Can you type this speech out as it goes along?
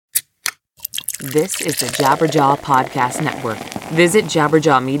This is the Jabberjaw Podcast Network. Visit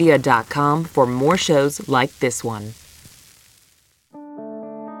jabberjawmedia.com for more shows like this one.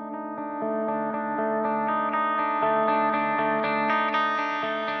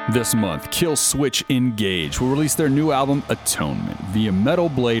 This month, Kill Switch Engage will release their new album, Atonement, via Metal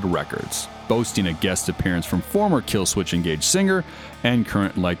Blade Records, boasting a guest appearance from former Kill Switch Engage singer and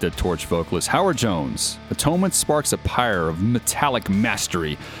current Light the Torch vocalist Howard Jones. Atonement sparks a pyre of metallic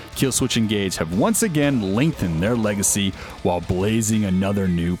mastery. Kill Switch Engage have once again lengthened their legacy while blazing another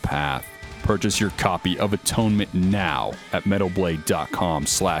new path. Purchase your copy of Atonement now at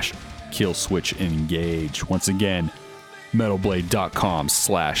metalblade.com/killswitchengage. Once again,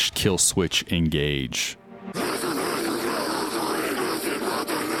 metalblade.com/killswitchengage.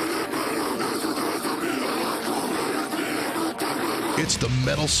 It's the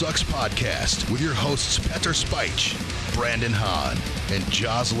Metal Sucks Podcast with your hosts Petter Speich, Brandon Hahn, and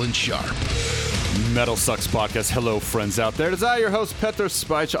Jocelyn Sharp. Metal Sucks Podcast. Hello, friends out there. It is I, your host, Petter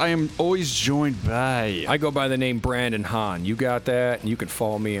Speich. I am always joined by... I go by the name Brandon Hahn. You got that? And you can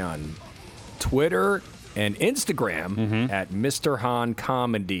follow me on Twitter and Instagram at Mr. Hahn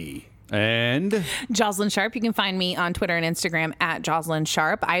Comedy. And Jocelyn Sharp. You can find me on Twitter and Instagram at Jocelyn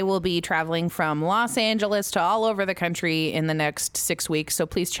Sharp. I will be traveling from Los Angeles to all over the country in the next 6 weeks. So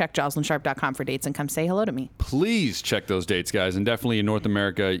please check jocelynsharp.com for dates and come say hello to me. please check those dates, guys. And definitely in North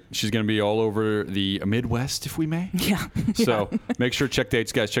America, she's going to be all over the Midwest, if we may. Yeah. So make sure to check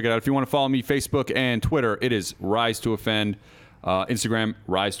dates, guys. Check it out. If you want to follow me, Facebook and Twitter, it is Rise to Offend. Instagram,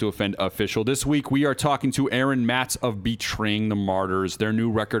 Rise to Offend Official. This week, we are talking to Aaron Matz of Betraying the Martyrs. Their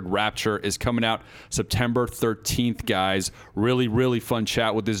new record, Rapture, is coming out September 13th, guys. Really, really fun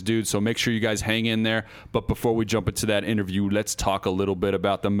chat with this dude, so make sure you guys hang in there. But before we jump into that interview, let's talk a little bit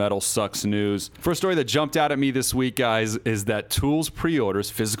about the Metal Sucks news. First story that jumped out at me this week, guys, is that Tool's pre-orders,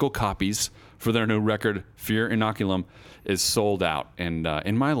 physical copies for their new record, Fear Inoculum, is sold out. And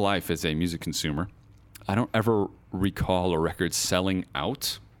in my life as a music consumer, I don't ever recall a record selling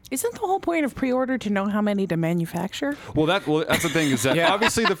out. Isn't the whole point of pre-order to know how many to manufacture? Well, that's the thing is that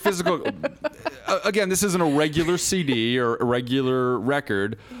obviously the physical. Again, this isn't a regular CD or a regular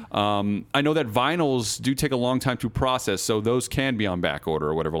record. I know that vinyls do take a long time to process, so those can be on back order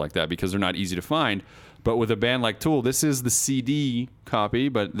or whatever like that because they're not easy to find. But with a band like Tool, this is the CD copy,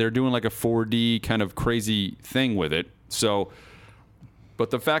 but they're doing like a 4D kind of crazy thing with it. So,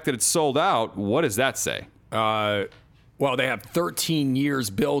 but the fact that it's sold out, what does that say? Well, they have 13 years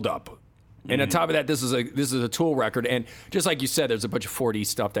buildup. And on top of that, this is a Tool record. And just like you said, there's a bunch of 4D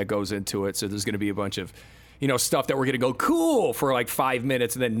stuff that goes into it. So there's going to be a bunch of, stuff that we're going to go cool for like 5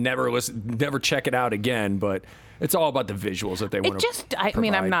 minutes and then never check it out again. But it's all about the visuals that they want to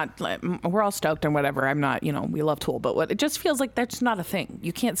provide. I'm not, we're all stoked and whatever. I'm not, we love Tool, but it just feels like that's not a thing.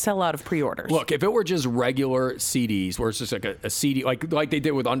 You can't sell out of pre-orders. Look, if it were just regular CDs, where it's just like a CD, like they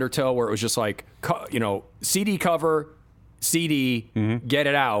did with Undertow, where it was just like, CD cover, CD, get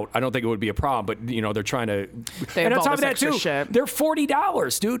it out. I don't think it would be a problem, but they're trying to. And on top of that too, they're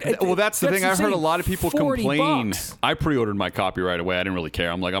 $40, dude. Well, that's the thing. I heard a lot of people complain. $40. I pre-ordered my copy right away. I didn't really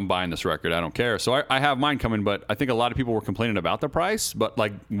care. I'm like, I'm buying this record. I don't care. So I have mine coming, but I think a lot of people were complaining about the price. But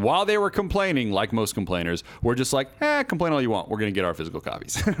like while they were complaining, like most complainers, we're just like, complain all you want. We're gonna get our physical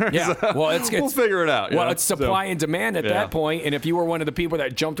copies. Yeah, so well, we'll figure it out. Well, it's supply and demand at that point. And if you were one of the people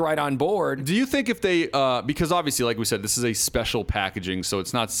that jumped right on board, do you think if they, because obviously, like we said, this is a special packaging, so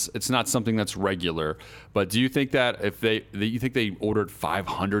it's not something that's regular. But do you think that if you think they ordered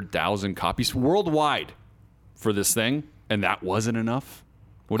 500,000 copies worldwide for this thing, and that wasn't enough?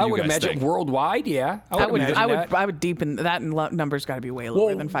 What do you guys imagine think? Worldwide, yeah. I would deepen that number's got to be way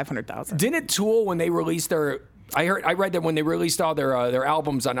lower than 500,000. Didn't Tool, when they released their I read that when they released all their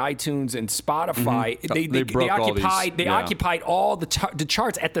albums on iTunes and Spotify, they occupied all the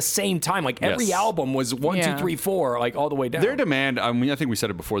charts at the same time. Like every album was 1, 2, 3, 4, like all the way down. Their demand, I mean, I think we said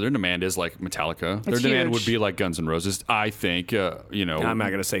it before. Their demand is like Metallica. Their demand would be like Guns N' Roses. I think, I'm not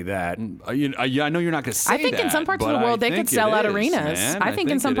going to say that. I know you're not going to say that. I think in some parts of the world they could sell out arenas. I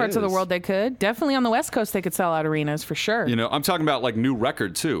think in some parts of the world they could. Definitely on the West Coast they could sell out arenas for sure. I'm talking about like new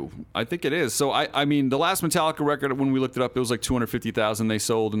record too. I think it is. So I mean, the last Metallica record, when we looked it up, it was like 250,000 they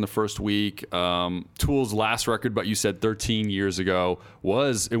sold in the first week. Tool's last record, but you said 13 years ago,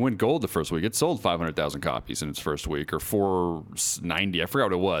 it went gold the first week. It sold 500,000 copies in its first week, or 490. I forgot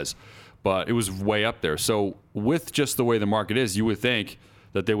what it was, but it was way up there. So with just the way the market is, you would think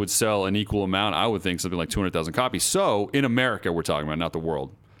that they would sell an equal amount. I would think something like 200,000 copies. So in America, we're talking about, not the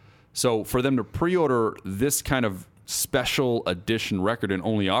world. So for them to pre-order this kind of special edition record and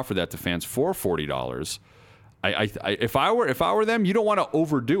only offer that to fans for $40, if I were them, you don't want to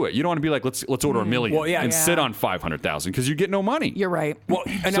overdo it. You don't want to be like, let's order 1 million sit on 500,000 because you get no money. You're right. Well,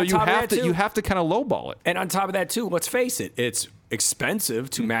 and so on you top of have that, to too, you have to kind of lowball it. And on top of that too, let's face it, it's expensive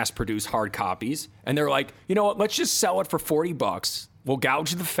to mass produce hard copies, and they're like, you know what? Let's just sell it for $40. We'll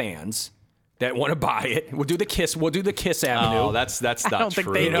gouge the fans that want to buy it. We'll do the Kiss. We'll do the Kiss Avenue. Oh, that's not I don't true.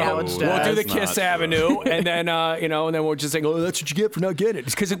 think they gouged We'll us. do the Kiss Avenue, and then and then we'll just say, "Oh, that's what you get for not getting it."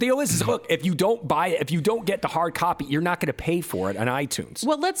 Because the deal is, look, if you don't buy it, if you don't get the hard copy, you're not going to pay for it on iTunes.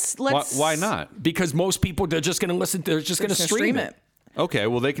 Well, let's. Why not? Because most people, they're just going to listen. They're just going to stream it. Okay,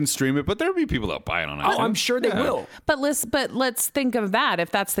 well, they can stream it, but there'll be people that buy it on iTunes. Oh, I'm sure they will. But let's think of that.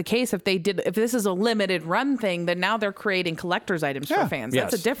 If that's the case, if this is a limited run thing, then now they're creating collector's items for fans.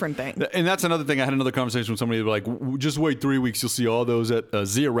 Yes. That's a different thing. And that's another thing. I had another conversation with somebody like, just wait 3 weeks, you'll see all those at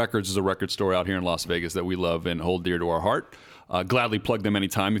Zia Records is a record store out here in Las Vegas that we love and hold dear to our heart. Gladly plug them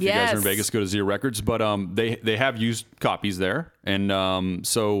anytime if you guys are in Vegas. Go to Zia Records, but they have used copies there, and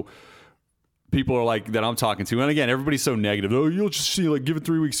so. People are like that I'm talking to, and again, everybody's so negative. Oh, you'll just see, like, give it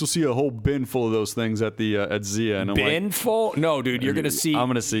 3 weeks, you'll see a whole bin full of those things at the at Zia. And I'm bin full? No, dude, you're gonna see. I'm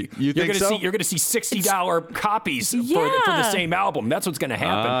gonna see. You think so? You're gonna see $60 copies for the same album. That's what's gonna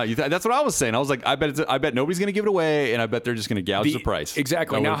happen. That's what I was saying. I was like, I bet nobody's gonna give it away, and I bet they're just gonna gouge the price.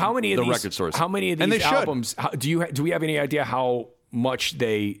 Exactly. Now, how many of the these record stores? How many of these albums? Do we have any idea how much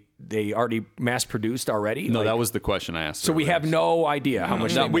they already mass produced already? No, that was the question I asked. So we have no idea how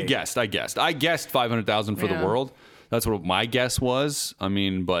much. We guessed. I guessed 500,000 for the world. That's what my guess was. I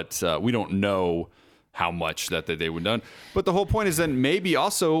mean, but we don't know how much that they would done. But the whole point is then maybe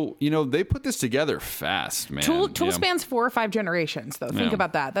also, they put this together fast, man. Tool spans 4 or 5 generations, though. Think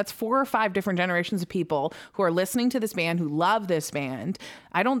about that. That's 4 or 5 different generations of people who are listening to this band, who love this band.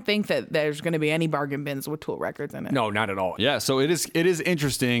 I don't think that there's going to be any bargain bins with Tool records in it. No, not at all. Yeah, so it is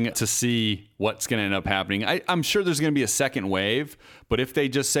interesting to see what's going to end up happening. I'm sure there's going to be a second wave, but if they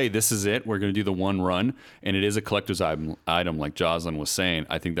just say, this is it, we're going to do the one run, and it is a collector's item like Jocelyn was saying,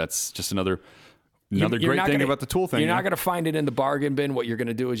 I think that's just another great thing about the Tool thing. You're not going to find it in the bargain bin. What you're going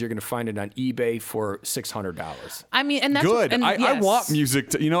to do is you're going to find it on eBay for $600. I mean, and that's good. And I want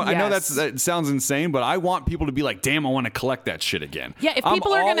music to, I know Yes. that sounds insane, but I want people to be like, damn, I want to collect that shit again. Yeah, if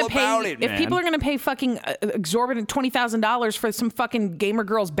people are going to pay, if people are going to pay fucking exorbitant $20,000 for some fucking gamer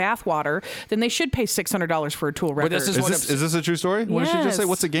girl's bathwater, then they should pay $600 for a Tool record. this is this a true story? What did she just say?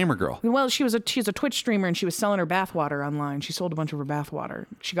 What's a gamer girl? Well, she's a Twitch streamer and she was selling her bathwater online. She sold a bunch of her bathwater.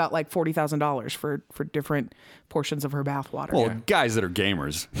 She got like $40,000 for different portions of her bathwater. Well, guys that are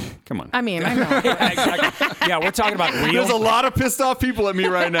gamers, come on. I mean, I know. Yeah, exactly. Yeah, we're talking about real. There's a lot of pissed off people at me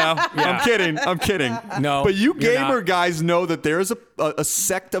right now. I'm kidding. No, but you gamer not. guys know that there's a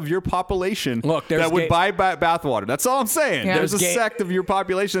sect of your population that would buy bathwater. That's all I'm saying. Yeah. There's a sect of your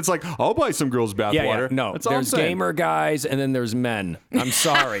population that's like, I'll buy some girl's bathwater. Yeah. No, that's all I'm there's saying. gamer guys and then there's men. I'm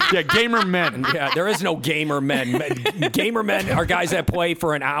sorry. Yeah, gamer men. Yeah, there is no gamer men. Gamer men are guys that play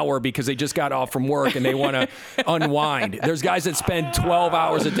for an hour because they just got off from work and they want to unwind. There's guys that spend 12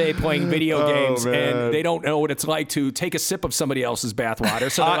 hours a day playing video games and they don't know what it's like to take a sip of somebody else's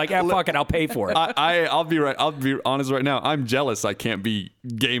bathwater. So they're like, fuck it, I'll pay for it. I'll be honest right now. I'm jealous I can't be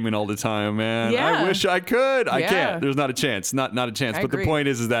gaming all the time, man. Yeah. I wish I could. I can't. There's not a chance. Not a chance. But agree. the point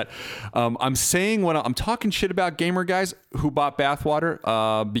is that I'm saying when I'm talking shit about gamer guys who bought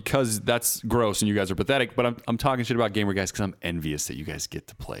bathwater because that's gross and you guys are pathetic. But I'm talking shit about gamer guys because I'm envious that you guys get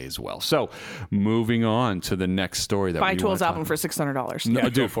to play as well. So moving on to the next story that Buy we Tool's want to album for $600. No,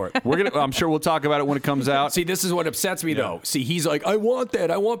 do for it. I'm sure we'll talk about it when it comes out. See, this is what upsets me though. See, he's like, I want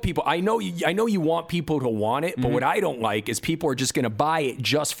that. I want people. I know you want people to want it, but what I don't like is people are just going to buy it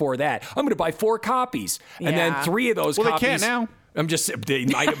just for that. I'm going to buy 4 copies, and then 3 of those copies. They can't now. I'm just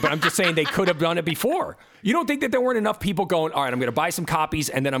saying they could have done it before. You don't think that there weren't enough people going, all right, I'm going to buy some copies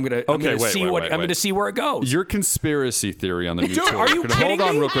and then I'm going to see where it goes. Your conspiracy theory on the new Dude, tour. are you kidding Hold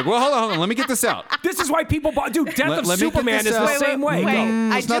on me? real quick. Well, hold on. Let me get this out. This is why people bought. Dude, Death of let me get Superman this is out. the same way.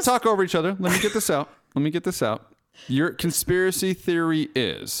 Let's not talk over each other. Let me get this out. Your conspiracy theory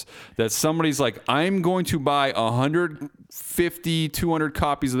is that somebody's like, I'm going to buy 150, 200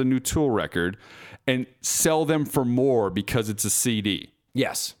 copies of the new Tool record and sell them for more because it's a CD.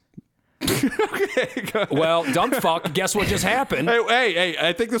 Yes. Okay, well, dumb fuck, guess what just happened? Hey,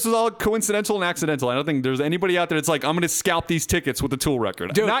 I think this was all coincidental and accidental. I don't think there's anybody out there that's like, I'm going to scalp these tickets with the Tool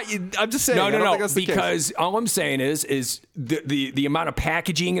record. Dude, I'm just saying. No, think that's because the case. all I'm saying is the amount of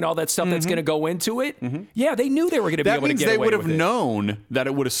packaging and all that stuff that's going to go into it. Yeah, they knew they were going to be able to get away with it. That means they would have known that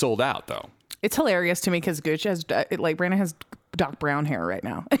it would have sold out, though. It's hilarious to me because Gucci has, Brandon has Doc Brown hair right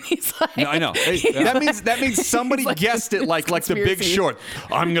now. And he's like, No, I know. That means somebody guessed it like The Big Short.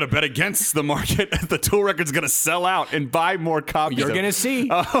 I'm going to bet against the market. The Tool record's going to sell out and buy more copies. You're going to see.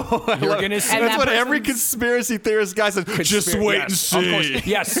 Oh, You're going to see. That's what every conspiracy theorist guy says. Just wait and see.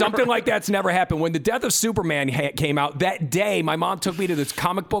 Yeah, something like that's never happened. When the death of Superman came out, that day, my mom took me to this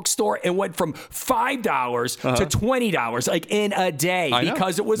comic book store and went from $5 to $20, like in a day,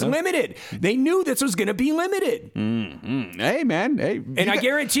 because it was limited. They knew this was going to be limited. Mm-hmm. Hey, man. Hey, and I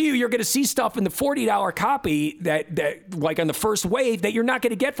guarantee you're going to see stuff in the $40 copy that like on the first wave that you're not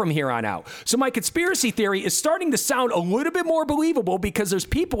going to get from here on out. So my conspiracy theory is starting to sound a little bit more believable because there's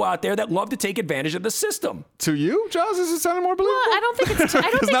people out there that love to take advantage of the system. To you, Giles, is it sounding more believable? Well, I don't think it's. I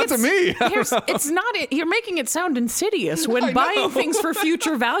don't think not it's, to me. It's not. You're making it sound insidious when buying things for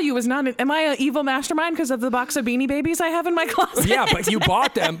future value is not. Am I an evil mastermind because of the box of Beanie Babies I have in my closet? Yeah, but you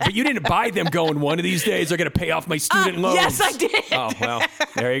bought them, but you didn't buy them going, one of these days they're going to pay off my student loans. Yes, I did. Oh, well,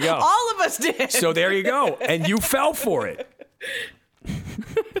 there you go. All of us did. So there you go. And you fell for it.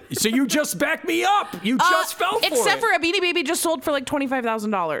 So you just backed me up. You just fell for it. Except for a Beanie Baby just sold for like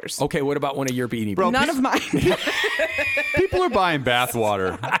 $25,000. Okay, what about one of your Beanie Babies? None of mine. People are buying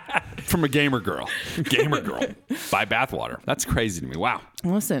bathwater from a gamer girl. Gamer girl. Buy bathwater. That's crazy to me. Wow.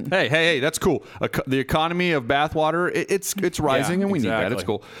 Listen. Hey, that's cool. The economy of bathwater, it's rising, and we need that. It's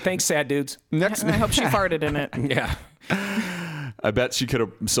cool. Thanks, sad dudes. Next, I hope she farted in it. Yeah. I bet she could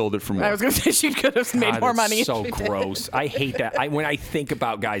have sold it for more. I was going to say she could have made more money. So gross. I hate that. When I think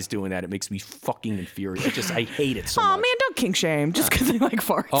about guys doing that, it makes me fucking infuriated. I hate it so much. Oh, man, don't kink shame just because they like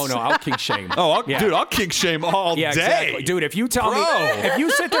farts. Oh, no, I'll kink shame. Dude, I'll kink shame all day. Exactly. Dude, if you tell me, if you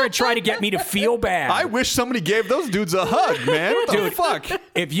sit there and try to get me to feel bad. I wish somebody gave those dudes a hug, man. What the fuck?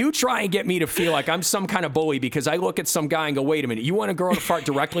 If you try and get me to feel like I'm some kind of bully because I look at some guy and go, wait a minute, you want a girl to fart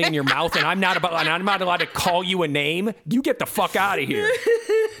directly in your mouth and I'm not allowed to call you a name? You get the fuck out of here.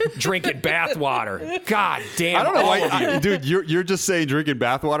 Drinking bathwater. God damn. I don't know why, dude. You're just saying drinking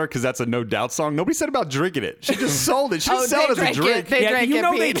bathwater because that's a No Doubt song. Nobody said about drinking it. She just sold it. She sold it as a drink. They drank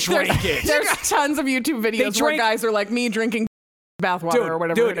it. They drank it. There's tons of YouTube videos where guys are like me drinking bathwater or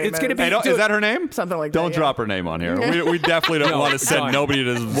whatever her name it's gonna be. Is that her name? Something like that. Don't drop her name on here. We definitely don't want to send nobody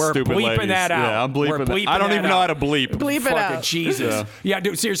to stupid ladies. We're bleeping that out. Yeah, I'm bleeping that. I don't even know how to bleep. Bleep it out. Jesus. Yeah,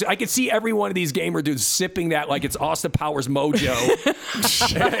 dude, seriously, I could see every one of these gamer dudes sipping that like it's Austin Powers Mojo.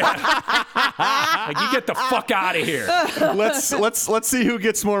 Like, you get the fuck out of here. Let's see who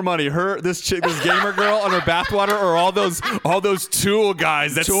gets more money. This gamer girl on her bathwater, or all those Tool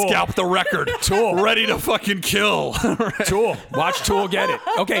guys that scalp the record. Tool ready to fucking kill. Tool. Watch Tool get it.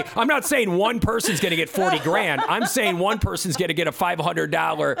 Okay, I'm not saying one person's going to get $40,000. I'm saying one person's going to get a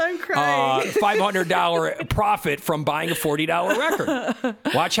 $500 profit from buying a $40 record.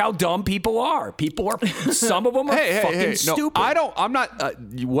 Watch how dumb people are. Some of them are fucking stupid. No, I'm not.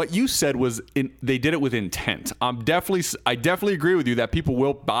 What you said was they did it with intent. I definitely agree with you that people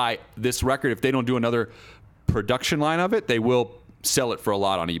will buy this record if they don't do another production line of it. They will sell it for a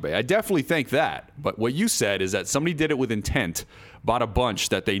lot on eBay. I definitely think that. But what you said is that somebody did it with intent, bought a bunch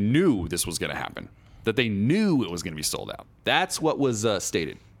that they knew this was going to happen, that they knew it was going to be sold out. That's what was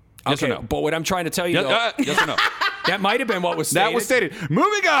stated. Yes okay, or no? But what I'm trying to tell you, yes or no? That might have been what was stated. That was stated.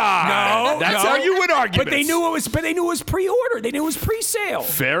 Moving on. No, that's how you win arguments. But they knew it was. But they knew it was pre-order. They knew it was pre-sale.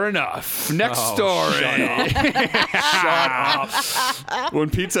 Fair enough. Next story. Shut up.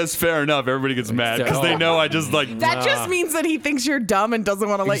 When Pete says fair enough, everybody gets mad because they know I just like. That just means that he thinks you're dumb and doesn't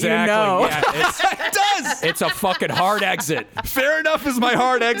want to let you know. Yeah, it does. It's a fucking hard exit. Fair enough is my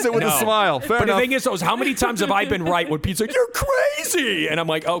hard exit with a smile. Fair enough. But the thing is, how many times have I been right when Pete's like, "You're crazy," and I'm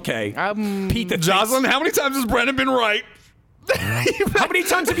like, "Okay." Pete, Jocelyn, how many times has Brendan been right? How many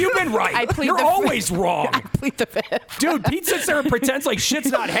times have you been right? You're always wrong. I plead the fifth. Dude, Pete sits there and pretends like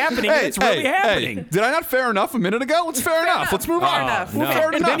shit's not happening and it's really happening. Hey, did I not fair enough a minute ago? It's fair enough. Let's move on. Enough. No. Fair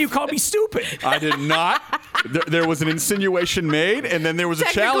And enough. then you called me stupid. I did not. There was an insinuation made, and then there was a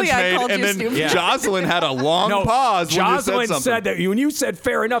challenge I made, called and you then stupid. Jocelyn had a long pause when you said Jocelyn something. said that when you said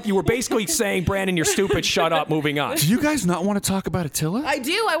fair enough, you were basically saying, Brandon, you're stupid, shut up, moving on. Do you guys not want to talk about Attila? I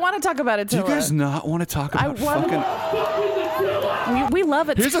do. I want to talk about Attila. Do you guys not want to talk about We love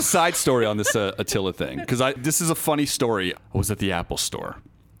it. Here's a side story on this Attila thing, because this is a funny story. I was at the Apple store,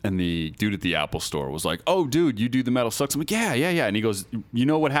 and the dude at the Apple store was like, "Oh, dude, you do the Metal Sucks?" I'm like, yeah. And he goes, "You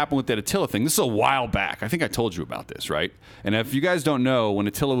know what happened with that Attila thing? This is a while back. I think I told you about this, right? And if you guys don't know, when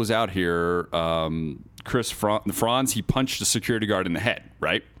Attila was out here, Chris Franz, he punched a security guard in the head,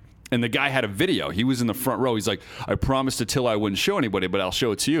 right? And the guy had a video. He was in the front row. He's like, I promised Attila I wouldn't show anybody, but I'll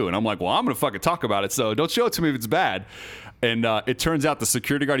show it to you. And I'm like, well, I'm going to fucking talk about it, so don't show it to me if it's bad. And it turns out the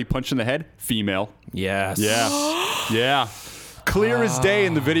security guard he punched in the head, female. Yes. Yeah. Yeah. Clear as day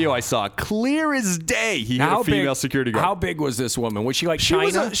in the video I saw. Clear as day. He hit a female security guard. How big was this woman? Was she like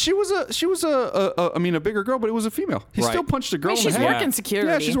China? She was a bigger girl, but it was a female. He still punched a girl in the head. She's working security.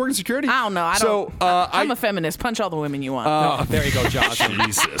 Yeah, she's working security. I don't know. I'm a feminist. Punch all the women you want. Oh, there you go, Jocelyn.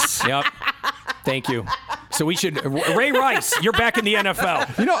 Jesus. Yep. Thank you. So we should Ray Rice, you're back in the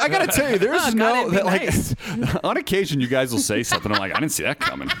NFL. You know, I gotta tell you, there's on occasion you guys will say something. I'm like, I didn't see that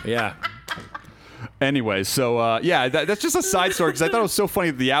coming. Yeah. Anyway, so that's just a side story because I thought it was so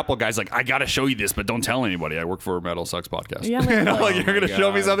funny that the Apple guy's like, I gotta show you this, but don't tell anybody. I work for a Metal Sucks podcast. Yeah, like, you're gonna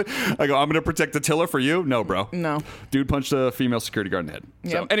show me something? I go, I'm gonna protect Attila for you? No, bro. No. Dude punched a female security guard in the head.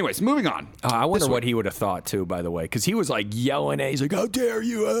 Yep. So, anyways, moving on. I wonder what he would have thought too, by the way, because he was like yelling at. He's like, "How dare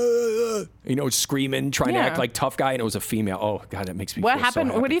you!" Screaming, trying to act like tough guy, and it was a female. Oh God, that makes me. What feel happened?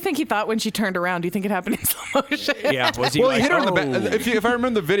 So happy. What do you think he thought when she turned around? Do you think it happened in slow motion? Yeah, was he? Well, like, he hit her in the back. If I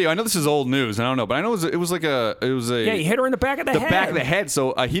remember the video, I know this is old news. I don't know, but I know it was a. Yeah, he hit her in the back of the head. The back of the head.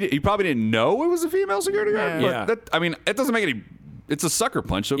 So he probably didn't know it was a female security guard. Yeah. But it doesn't make any. It's a sucker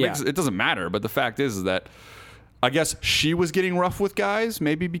punch, so it doesn't matter. But the fact is that I guess she was getting rough with guys,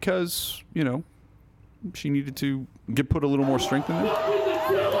 maybe because she needed to put a little more strength in there.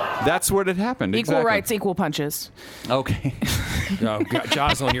 That's what it happened. Equal rights, equal punches. Okay. Oh, God,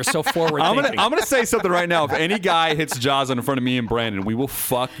 Jocelyn, you're so forward I'm thinking. gonna say something right now. If any guy hits Jocelyn in front of me and Brandon, we will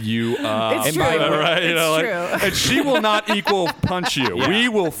fuck you up. It's true. Right? It's true. And she will not equal punch you. Yeah. We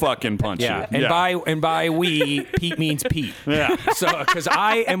will fucking punch you. And by we, Pete means Pete. Yeah. So because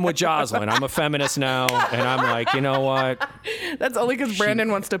I am with Jocelyn, I'm a feminist now, and I'm like, you know what? That's only because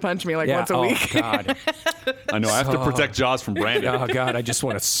Brandon wants to punch me once a week. Oh God. I know. I have to protect Jaws from Brandon. Oh God, I just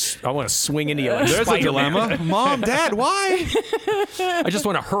want to swing into you. Like There's a Spider-Man. dilemma. Mom, Dad, why? I just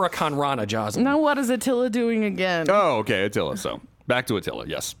want to Hurricane Rana, Jocelyn. Now what is Attila doing again? Oh, okay, Attila. So back to Attila.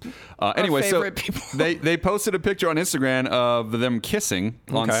 Yes. Anyway, so people. they posted a picture on Instagram of them kissing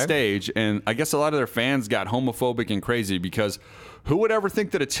on stage, and I guess a lot of their fans got homophobic and crazy because who would ever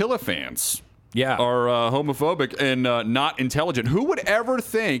think that Attila fans are homophobic and not intelligent? Who would ever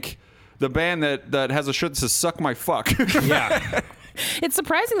think the band that has a shirt that says "Suck My Fuck"? Yeah. It's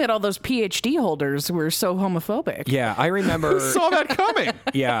surprising that all those PhD holders were so homophobic. Yeah, I remember. Who saw that coming?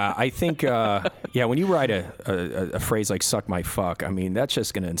 Yeah, I think. When you write a phrase like "suck my fuck," I mean that's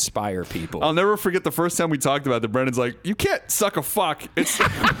just going to inspire people. I'll never forget the first time we talked about it. Brendan's like, "You can't suck a fuck." It's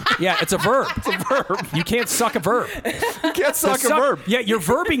yeah, it's a verb. It's a verb. You can't suck a verb. You can't suck a verb. Yeah, you're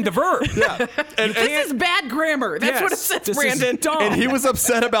verbing the verb. Yeah, and this is bad grammar. That's what it says, this Brandon. Is dumb. And he was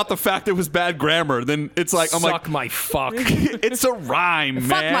upset about the fact it was bad grammar. Then it's like, suck my fuck. It's a rhyme, man.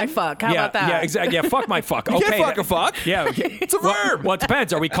 Fuck my fuck. How about that? Yeah, exactly. Yeah, fuck my fuck. You Okay, can't fuck a fuck. Yeah, okay. It's a verb. Well, it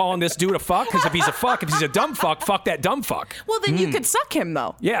depends. Are we calling this dude a fuck? Because if he's a fuck, if he's a dumb fuck that dumb fuck. Well, then you could suck him,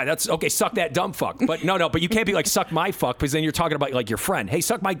 though. Yeah, that's okay. Suck that dumb fuck. But no, but you can't be like suck my fuck because then you're talking about like your friend. Hey,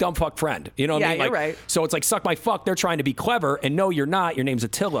 suck my dumb fuck friend. You know what I mean? Yeah, Like, you're right. So it's like suck my fuck. They're trying to be clever, and no, you're not. Your name's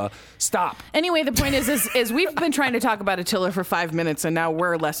Attila. Stop. Anyway, the point is we've been trying to talk about Attila for 5 minutes, and now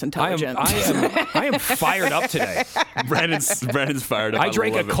we're less intelligent. I am fired up today. Brandon's fired up. I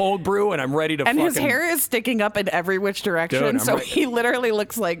drank a cold brew, and I'm ready to. And his fucking, hair is sticking up in every which direction, Dude, so ready. he literally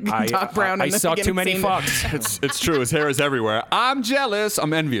looks like Doc Brown. I in the suck too many beginning scene. fucks. It's true. His hair is everywhere. I'm jealous.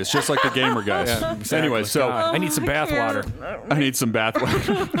 I'm envious, just like the gamer guys. Yeah, exactly. Anyway, so God, I need some bathwater. I need some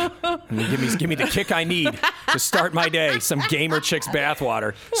bathwater. Give me the kick I need to start my day. Some gamer chick's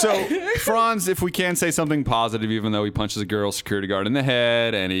bathwater. So, Franz, if we can say something positive, even though he punches a girl security guard in the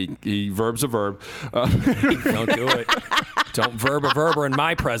head and he verbs a verb. Don't do it. Don't verb a verber in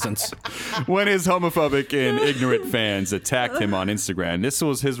my presence. When his homophobic and ignorant fans attacked him on Instagram, this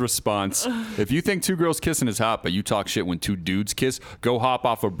was his response. If you think two girls kissing is hot, but you talk shit when two dudes kiss, go hop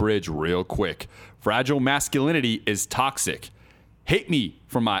off a bridge real quick. Fragile masculinity is toxic. Hate me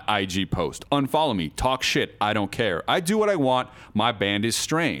for my IG post. Unfollow me. Talk shit. I don't care. I do what I want. My band is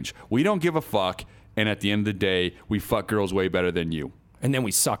strange. We don't give a fuck. And at the end of the day, we fuck girls way better than you. And then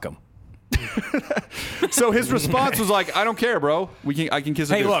we suck them. So his response was like, I don't care, bro. I can kiss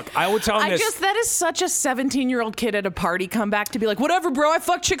a Hey, dude. look, I would tell him this. That is such a 17-year-old kid at a party come back to be like, whatever, bro, I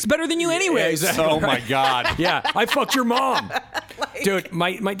fuck chicks better than you anyway. Yeah, exactly. Oh, my God. Yeah, I fucked your mom. Dude,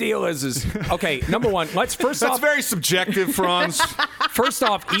 my deal is okay, number one, let's first That's off. very subjective, Franz. First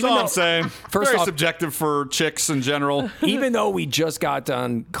off, That's even all though I'm saying. First Very off, subjective for chicks in general. even though we just got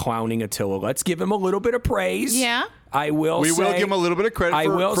done clowning Attila, let's give him a little bit of praise. Yeah. I will We say, will give him a little bit of credit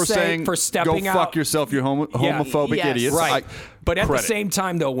for saying, for stepping go out. fuck yourself, you homophobic Yes. idiots. Right. But at credit. the same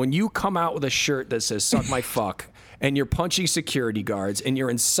time, though, when you come out with a shirt that says suck my fuck, and you're punching security guards, and you're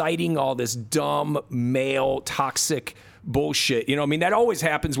inciting all this dumb, male, toxic bullshit. You know what I mean? That always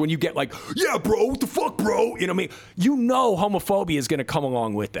happens when you get like, yeah, bro, what the fuck, bro? You know what I mean? You know homophobia is going to come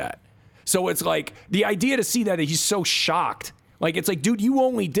along with that. So it's like the idea to see that he's so shocked. Like, it's like, dude, you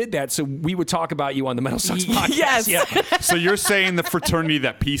only did that so we would talk about you on the Metal Sucks podcast. Yes. Yeah. So you're saying the fraternity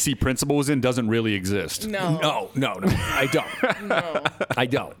that PC Principal was in doesn't really exist? No, I don't. No. I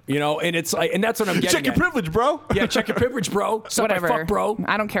don't. You know, and it's like, and that's what I'm getting Check your at. privilege, bro. Yeah, check your privilege, bro. Suck my Whatever. fuck, bro.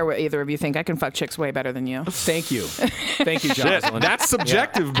 I don't care what either of you think. I can fuck chicks way better than you. Thank you. Thank you, Shit, Jocelyn. that's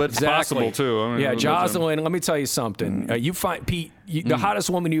subjective, but it's Exactly. possible, too. I mean, Yeah, Jocelyn, let me tell you something. You find, Pete, the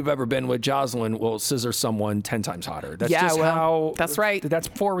hottest woman you've ever been with, Jocelyn, will scissor someone 10 times hotter. That's Yeah, just well, how... that's right. That's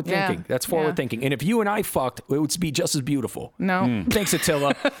forward thinking. Yeah. That's forward Yeah. thinking. And if you and I fucked, it would be just as beautiful. No. Thanks,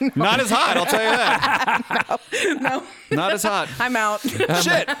 Attila. Not as hot, I'll tell you that. No. Not as hot. I'm out.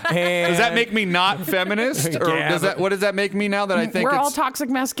 Shit. Does that make me not feminist? Or Yeah, what does that make me now that I think We're it's... all toxic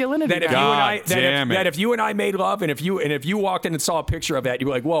masculinity. That if, guys. that if you and I made love, and if you walked in and saw a picture of that, you'd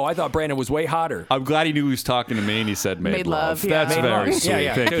be like, "Whoa, I thought Brandon was way hotter." I'm glad he knew he was talking to me and he said made love, yeah. That's Made very love. sweet. Yeah,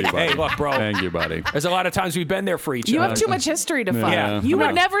 yeah. Thank Dude, you, buddy. hey, look, bro. Thank you, buddy. There's a lot of times we've been there for each You other. have too much history to fuck. Yeah. You Right.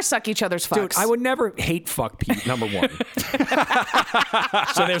 would never suck each other's fucks. Dude, I would never hate fuck Pete, number one.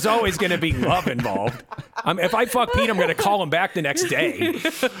 So there's always going to be love involved. If I fuck Pete, I'm going to call him back the next day.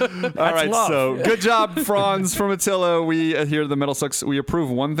 All right, love. so good job, Franz from Attila. We here at the Metal Sucks, we approve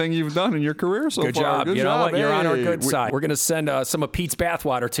one thing you've done in your career so Good far. job. Good You know job. what? You're on our Hey. good side. We're going to send some of Pete's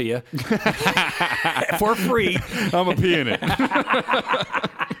bathwater to you for free. I'm a pee in it.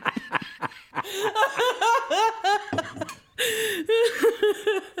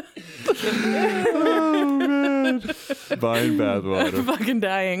 Oh, man. Buying bathwater. fucking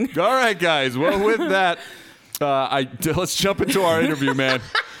dying. All right, guys. Well, with that, let's jump into our interview, man.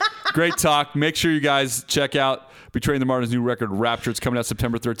 Great talk. Make sure you guys check out Betraying the Martyrs' new record, Rapture. It's coming out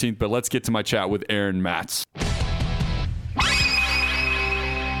September 13th. But let's get to my chat with Aaron Matz.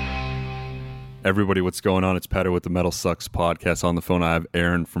 Everybody, what's going on? It's Petter with the Metal Sucks podcast. On the phone, I have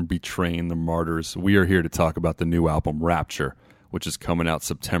Aaron from Betraying the Martyrs. We are here to talk about the new album, Rapture, which is coming out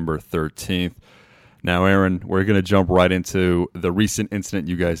September 13th. Now, Aaron, we're going to jump right into the recent incident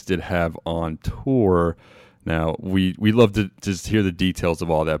you guys did have on tour. Now, we love to just hear the details of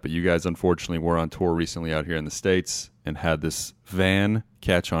all that, but you guys, unfortunately, were on tour recently out here in the States and had this van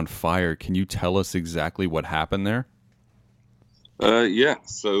catch on fire. Can you tell us exactly what happened there? Yeah,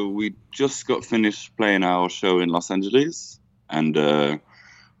 so we just got finished playing our show in Los Angeles, and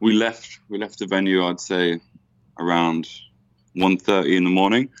we left the venue, I'd say, around 1:30 in the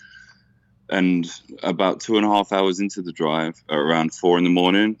morning, and about 2.5 hours into the drive, around 4 in the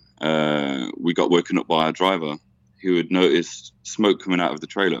morning, we got woken up by our driver, who had noticed smoke coming out of the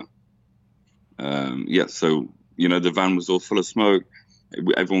trailer. So, the van was all full of smoke.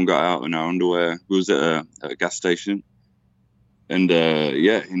 Everyone got out in our underwear. We was at a gas station. And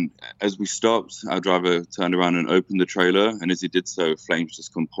as we stopped, our driver turned around and opened the trailer. And as he did so, flames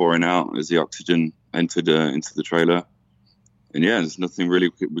just come pouring out as the oxygen entered into the trailer. And yeah, there's nothing really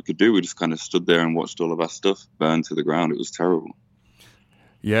we could do. We just kind of stood there and watched all of our stuff burn to the ground. It was terrible.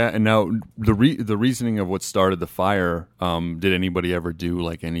 Yeah, and now the reasoning of what started the fire, did anybody ever do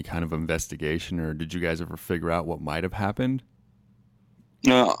like any kind of investigation, or did you guys ever figure out what might have happened?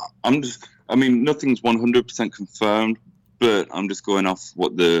 Nothing's 100% confirmed, but I'm just going off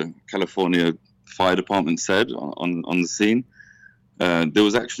what the California Fire Department said on the scene. There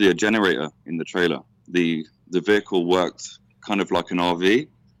was actually a generator in the trailer. The vehicle worked kind of like an RV.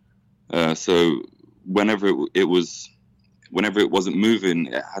 So whenever it wasn't moving,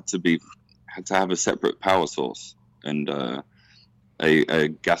 it had to have a separate power source, and a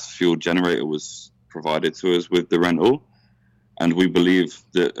gas fueled generator was provided to us with the rental. And we believe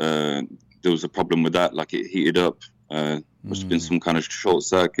that there was a problem with that, like it heated up. Must have been some kind of short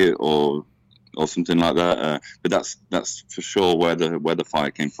circuit or something like that. But that's for sure where the fire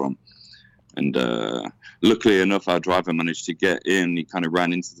came from. And luckily enough, our driver managed to get in. He kind of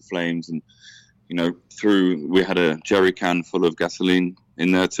ran into the flames, and we had a jerry can full of gasoline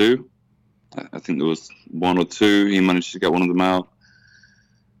in there too. I think there was one or two. He managed to get one of them out.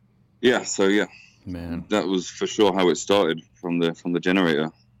 Yeah. So yeah, Man, that was for sure how it started from the generator.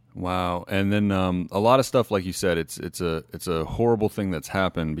 wow. And then a lot of stuff, like you said, it's a horrible thing that's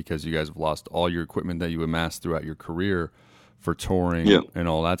happened because you guys have lost all your equipment that you amassed throughout your career for touring and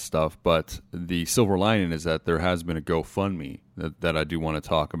all that stuff. But the silver lining is that there has been a GoFundMe that I do want to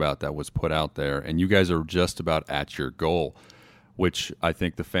talk about that was put out there, and you guys are just about at your goal, which I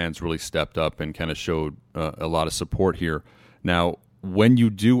think the fans really stepped up and kind of showed a lot of support here. Now, when you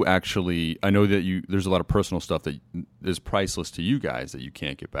do actually, I know that there's a lot of personal stuff that is priceless to you guys that you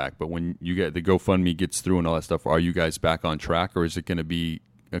can't get back. But when you get the GoFundMe gets through and all that stuff, are you guys back on track, or is it going to be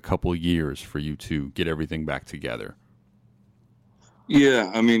a couple of years for you to get everything back together?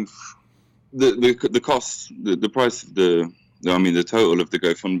 Yeah, I mean, the cost, the price of the total of the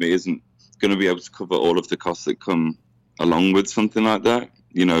GoFundMe isn't going to be able to cover all of the costs that come along with something like that.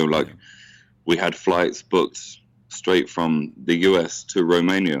 You know, like we had flights booked straight from the US to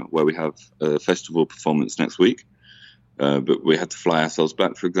Romania, where we have a festival performance next week. But we had to fly ourselves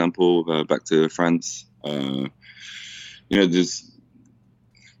back, for example, back to France. You know,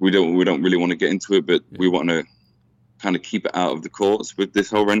 we don't really want to get into it, but we want to kind of keep it out of the courts with this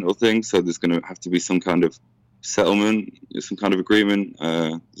whole rental thing. So there's going to have to be some kind of settlement, some kind of agreement.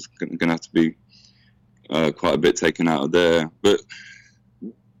 There's going to have to be quite a bit taken out of there. But,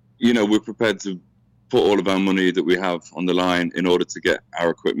 you know, we're prepared to put all of our money that we have on the line in order to get our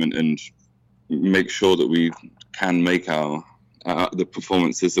equipment and make sure that we can make the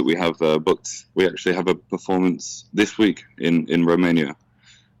performances that we have booked. We actually have a performance this week in Romania.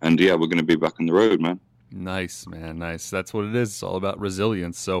 And yeah, we're going to be back on the road, man. Nice, man. Nice. That's what it is. It's all about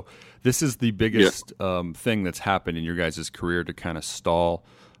resilience. So this is the biggest thing that's happened in your guys' career to kind of stall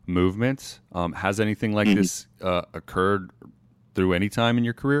movement. Has anything like this occurred through any time in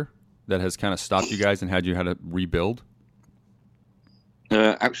your career that has kind of stopped you guys and had you had to rebuild?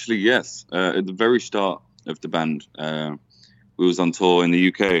 Actually, yes. At the very start of the band, we was on tour in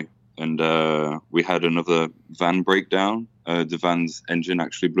the UK, and we had another van breakdown. The van's engine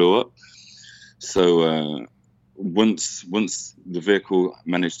actually blew up. So once the vehicle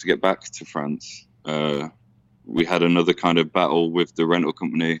managed to get back to France, we had another kind of battle with the rental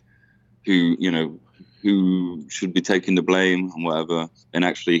company, who should be taking the blame and whatever. And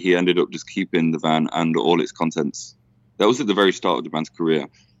actually, he ended up just keeping the van and all its contents. That was at the very start of the band's career.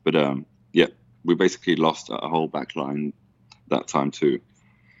 But yeah, we basically lost a whole back line that time too.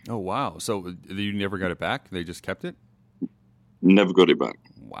 Oh, wow. So you never got it back? They just kept it? Never got it back.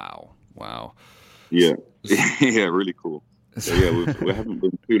 Wow. Yeah. Yeah, really cool. So, yeah, we haven't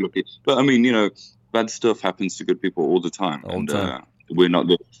been too lucky. But I mean, you know, bad stuff happens to good people all the time. We're not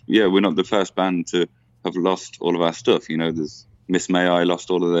the first band to have lost all of our stuff. You know, there's Miss May I lost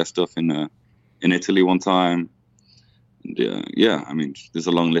all of their stuff in Italy one time. And, yeah, I mean, there's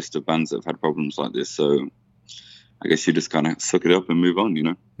a long list of bands that have had problems like this. So I guess you just kind of suck it up and move on, you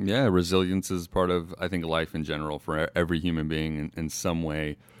know? Yeah, resilience is part of, I think, life in general for every human being in some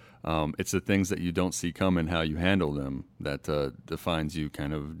way. It's the things that you don't see coming, how you handle them, that defines you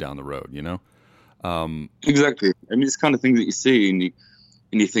kind of down the road, you know? Exactly. I mean, it's the kind of thing that you see and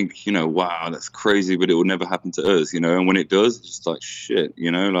you think, you know, wow, that's crazy, but it will never happen to us, you know? And when it does, it's just like, shit,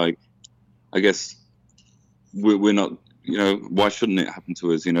 you know? Like, I guess we're not, you know, why shouldn't it happen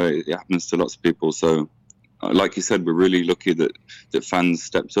to us? You know, it happens to lots of people. So, like you said, we're really lucky that fans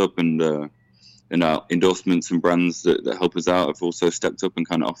stepped up, and our endorsements and brands that help us out have also stepped up and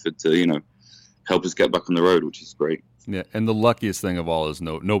kind of offered to, you know, help us get back on the road, which is great. Yeah, and the luckiest thing of all is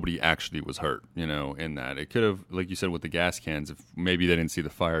nobody actually was hurt, you know, in that. It could have, like you said, with the gas cans, if maybe they didn't see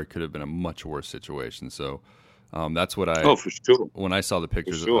the fire, it could have been a much worse situation. So that's what I... Oh, for sure. When I saw the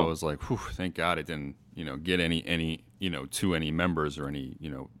pictures, I was like, whew, thank God it didn't, you know, get any, you know, to any members or any,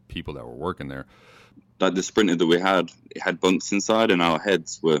 you know, people that were working there. Like the Sprinter that we had, it had bunks inside, and our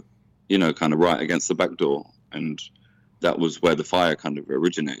heads were, you know, kind of right against the back door. And that was where the fire kind of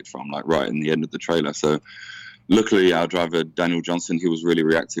originated from, like right in the end of the trailer. So luckily our driver, Daniel Johnson, he was really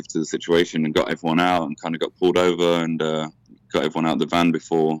reactive to the situation and got everyone out and kind of got pulled over and got everyone out of the van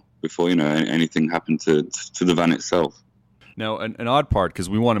before you know, anything happened to the van itself. Now, an odd part, because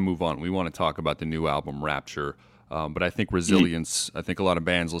we want to move on. We want to talk about the new album, Rapture. But I think resilience, I think a lot of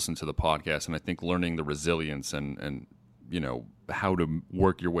bands listen to the podcast, and I think learning the resilience and you know, how to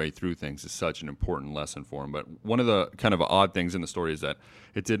work your way through things is such an important lesson for them. But one of the kind of odd things in the story is that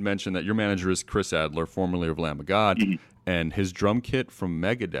it did mention that your manager is Chris Adler, formerly of Lamb of God, and his drum kit from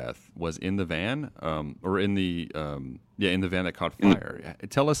Megadeth was in the van, or in the in the van that caught fire.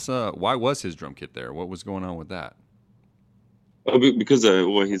 Tell us, why was his drum kit there? What was going on with that? Because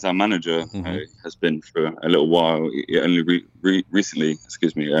he's our manager, has been for a little while. He only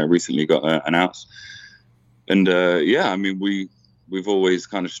recently got announced. And I mean, we've always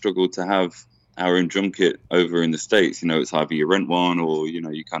kind of struggled to have our own drum kit over in the States. You know, it's either you rent one or, you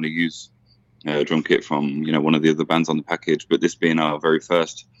know, you kind of use a drum kit from, you know, one of the other bands on the package. But this being our very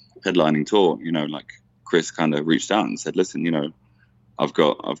first headlining tour, you know, like Chris kind of reached out and said, listen, you know, I've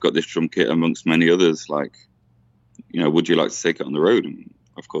got this drum kit amongst many others, like, you know, would you like to take it on the road? And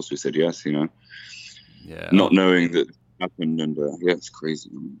of course we said yes, you know, not knowing that happened, and yeah, it's crazy.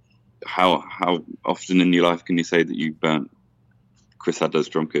 How often in your life can you say that you burnt Chris Adler's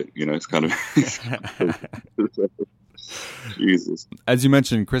drum kit? You know, it's kind of Jesus. As you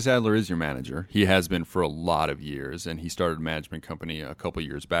mentioned, Chris Adler is your manager. He has been for a lot of years, and he started a management company a couple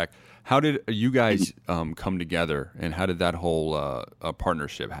years back. How did you guys come together, and how did that whole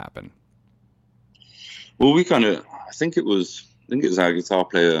partnership happen? Well, we kind of, I think it was our guitar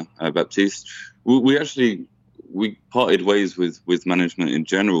player, Baptiste. We parted ways with management in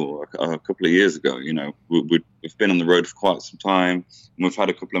general a couple of years ago. You know, we've been on the road for quite some time, and we've had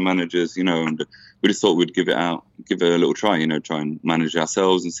a couple of managers, you know, and we just thought we'd give it a little try, you know, try and manage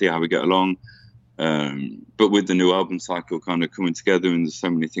ourselves and see how we get along. But with the new album cycle kind of coming together, and there's so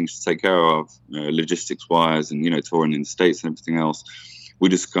many things to take care of, logistics wise, and, you know, touring in the States and everything else, we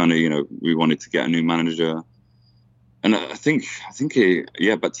just kind of, you know, we wanted to get a new manager. And I think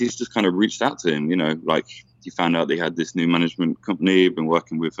Baptiste just kind of reached out to him, you know, like, he found out they had this new management company, been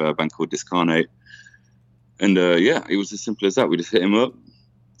working with a band called Discarnate. And it was as simple as that. We just hit him up,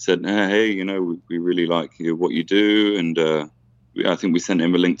 said, hey, you know, we really like what you do. And I think we sent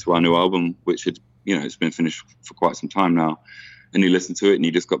him a link to our new album, which had, you know, it's been finished for quite some time now. And he listened to it, and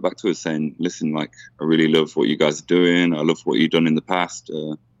he just got back to us saying, listen, like, I really love what you guys are doing. I love what you've done in the past.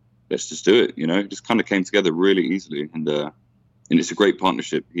 Let's just do it. You know, it just kind of came together really easily. And it's a great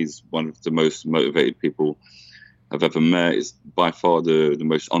partnership. He's one of the most motivated people I've ever met. Is by far the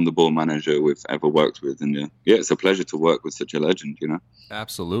most on-the-ball manager we've ever worked with. And it's a pleasure to work with such a legend, you know?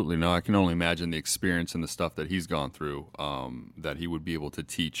 Absolutely. No, I can only imagine the experience and the stuff that he's gone through, that he would be able to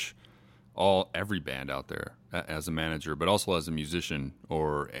teach every band out there as a manager, but also as a musician,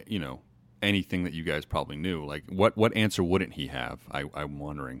 or, you know, anything that you guys probably knew. Like, what answer wouldn't he have? I'm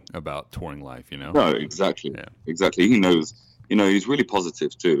wondering about touring life, you know? No, exactly. Yeah. Exactly. He knows. You know, he's really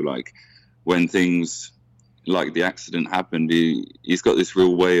positive too. Like, when things like the accident happened, he's got this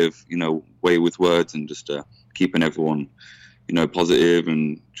real way with words, and just keeping everyone, you know, positive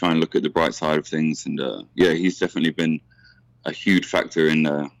and trying to look at the bright side of things. And he's definitely been a huge factor in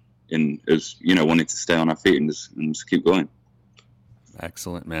us, you know, wanting to stay on our feet and just keep going.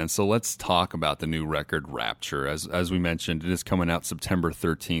 Excellent, man. So let's talk about the new record, Rapture. As we mentioned, it is coming out September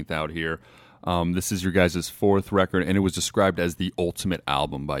 13th out here. This is your guys' fourth record, and it was described as the ultimate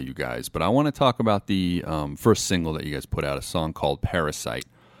album by you guys. But I want to talk about the first single that you guys put out, a song called Parasite.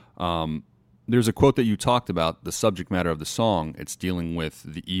 There's a quote that you talked about, the subject matter of the song. It's dealing with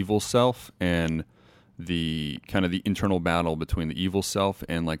the evil self and the kind of the internal battle between the evil self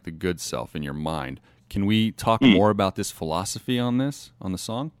and like the good self in your mind. Can we talk more about this philosophy on the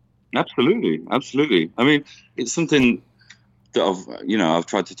song? Absolutely. I mean, it's something that I've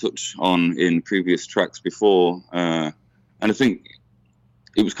tried to touch on in previous tracks before, and I think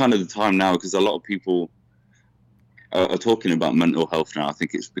it was kind of the time now, because a lot of people are talking about mental health now. I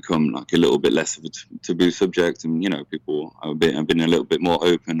think it's become like a little bit less of a taboo subject, and, you know, people have been a little bit more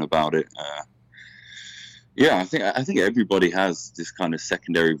open about it. I think everybody has this kind of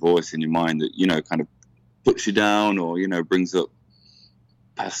secondary voice in your mind that, you know, kind of puts you down, or, you know, brings up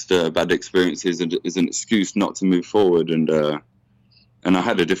past bad experiences and is an excuse not to move forward. And I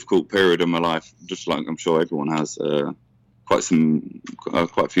had a difficult period in my life, just like I'm sure everyone has, quite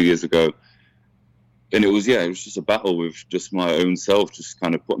a few years ago. And it was just a battle with just my own self, just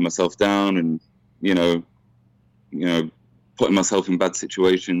kind of putting myself down, and, you know, putting myself in bad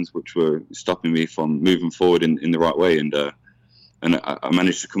situations, which were stopping me from moving forward in the right way. And I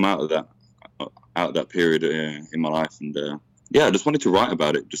managed to come out of that period in my life. And I just wanted to write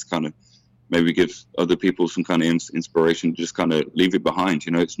about it, just kind of maybe give other people some kind of inspiration, just kind of leave it behind.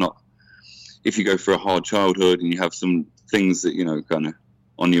 You know, it's not, if you go through a hard childhood and you have some things that, you know, kind of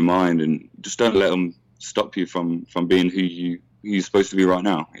on your mind, and just don't let them stop you from being who you're supposed to be right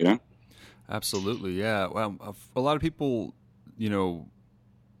now, you know? Absolutely, yeah. Well, a lot of people, you know,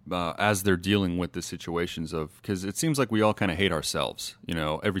 as they're dealing with the situations of, because it seems like we all kind of hate ourselves, you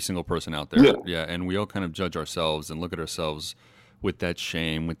know, every single person out there. Yeah, and we all kind of judge ourselves and look at ourselves with that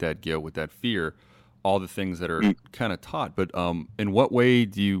shame, with that guilt, with that fear, all the things that are kind of taught. But in what way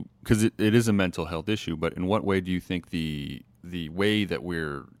do you, because it is a mental health issue, but in what way do you think the way that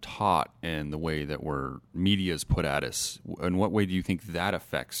we're taught and the way that media is put at us, in what way do you think that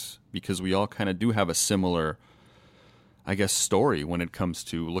affects? Because we all kind of do have a similar, I guess, story when it comes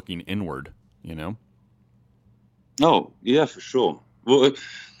to looking inward, you know? Oh, yeah, for sure. Well,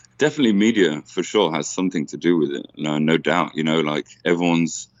 definitely media for sure has something to do with it. No doubt, you know, like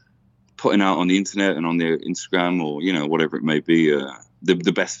everyone's putting out on the internet and on their Instagram, or, you know, whatever it may be,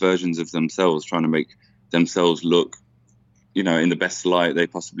 the best versions of themselves, trying to make themselves look in the best light they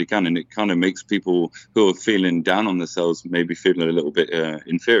possibly can. And it kind of makes people who are feeling down on themselves maybe feeling a little bit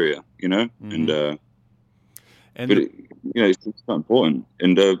inferior, Mm-hmm. It's quite important.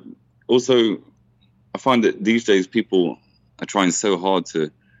 And also, I find that these days people are trying so hard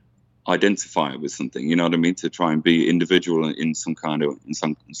to identify with something, you know what I mean? To try and be individual in some kind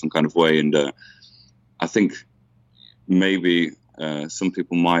of way. And I think maybe some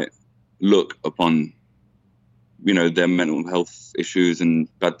people might look upon, their mental health issues and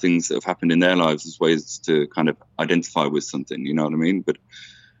bad things that have happened in their lives as ways to kind of identify with something, you know what I mean? But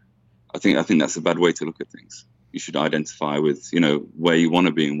I think that's a bad way to look at things. You should identify with, where you want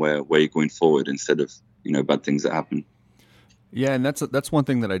to be and where you're going forward instead of, bad things that happen. Yeah, and that's one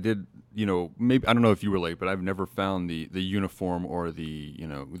thing that I did, maybe, I don't know if you relate, but I've never found the uniform or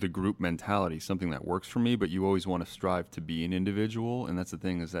the group mentality something that works for me, but you always want to strive to be an individual. And that's the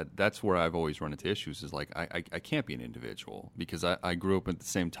thing, is that's where I've always run into issues, is like, I can't be an individual because I grew up at the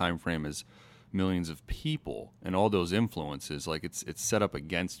same time frame as millions of people, and all those influences, like it's set up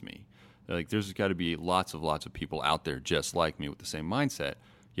against me. Like there's got to be lots of people out there just like me with the same mindset,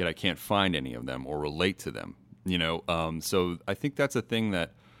 yet I can't find any of them or relate to them. So I think that's a thing,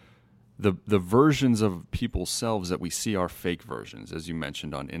 that the versions of people's selves that we see are fake versions, as you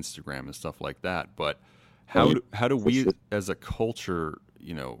mentioned on Instagram and stuff like that. But how do we as a culture,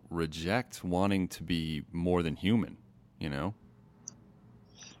 reject wanting to be more than human,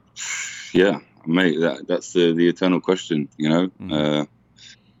 Yeah, mate, that's the eternal question, Mm-hmm.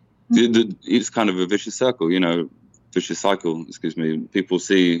 It's kind of a vicious cycle, excuse me. People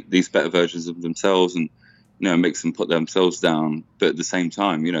see these better versions of themselves and, it makes them put themselves down. But at the same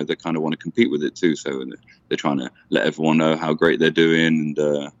time, they kind of want to compete with it too. So they're trying to let everyone know how great they're doing.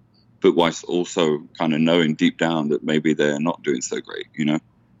 And, but whilst also kind of knowing deep down that maybe they're not doing so great, And,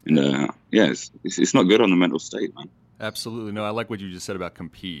 it's not good on the mental state, man. Absolutely. No, I like what you just said about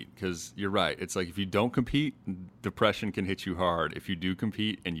compete, because you're right. It's like if you don't compete, depression can hit you hard. If you do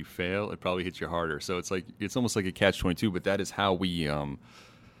compete and you fail, it probably hits you harder. So it's like it's almost like a catch-22, but that is how we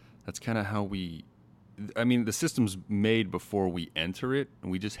that's kind of how we, I mean, the system's made before we enter it,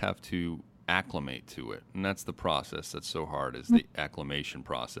 and we just have to acclimate to it. And that's the process that's so hard, is the acclimation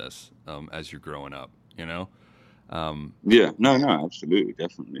process as you're growing up, No, absolutely,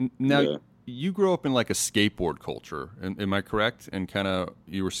 definitely. Now, you grew up in like a skateboard culture, am I correct? And kind of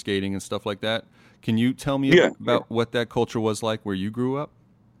you were skating and stuff like that. Can you tell me about what that culture was like where you grew up?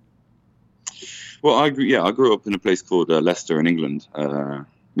 Well, I grew up in a place called Leicester in England.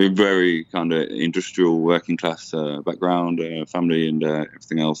 We're very kind of industrial, working class background, family, and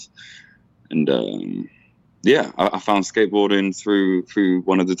everything else. And I found skateboarding through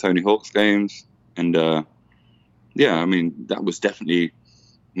one of the Tony Hawk's games, and I mean, that was definitely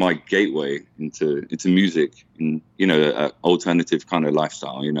my gateway into music and an alternative kind of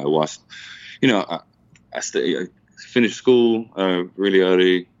lifestyle. Whilst I finished school really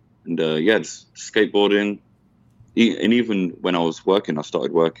early, and just skateboarding. And even when I was working, I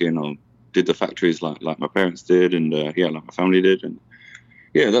started working or did the factories like my parents did, and like my family did, and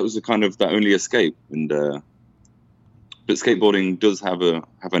that was that only escape. And but skateboarding does have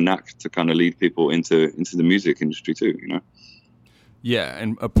a knack to kind of lead people into the music industry too, Yeah,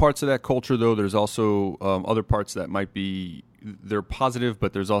 and parts of that culture, though, there's also other parts that might be, they're positive,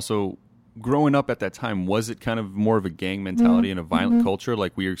 but there's also, growing up at that time, was it kind of more of a gang mentality and a violent culture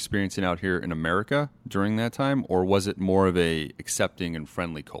like we are experiencing out here in America during that time, or was it more of a accepting and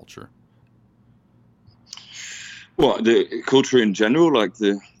friendly culture? Well, the culture in general, like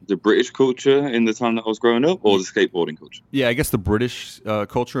the British culture in the time that I was growing up, or the skateboarding culture? Yeah, I guess the British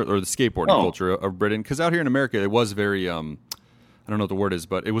culture or the skateboarding culture of Britain, because out here in America, it was very... I don't know what the word is,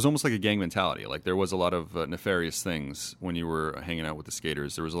 but it was almost like a gang mentality. Like there was a lot of nefarious things when you were hanging out with the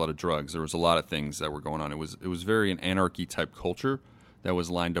skaters. There was a lot of drugs. There was a lot of things that were going on. It was very an anarchy type culture that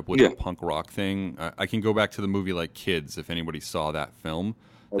was lined up with a punk rock thing. I can go back to the movie like Kids, if anybody saw that film.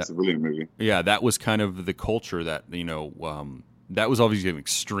 That's a brilliant movie. Yeah, that was kind of the culture that, that was obviously an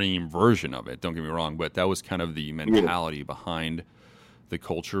extreme version of it. Don't get me wrong, but that was kind of the mentality behind the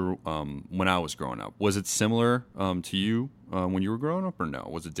culture when I was growing up. Was it similar to you when you were growing up, or no?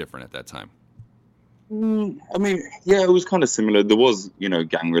 Was it different at that time? I mean, it was kind of similar. There was,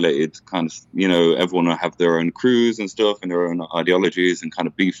 gang related kind of, everyone will have their own crews and stuff and their own ideologies and kind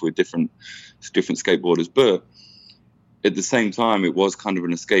of beef with different skateboarders. But at the same time, it was kind of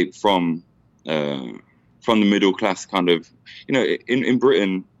an escape from the middle class kind of, in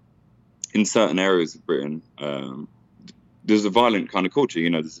Britain, in certain areas of Britain, there's a violent kind of culture,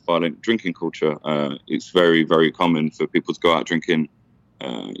 there's a violent drinking culture. It's very, very common for people to go out drinking,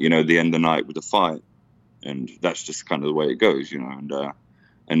 the end of the night with a fight. and that's just kind of the way it goes, and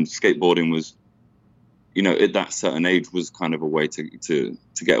skateboarding was, at that certain age was kind of a way to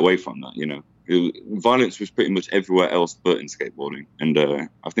get away from that, Violence was pretty much everywhere else but in skateboarding, and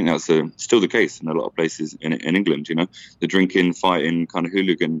I think that's still the case in a lot of places in England. The drinking, fighting, kind of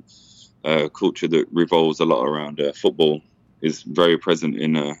hooligan culture that revolves a lot around football is very present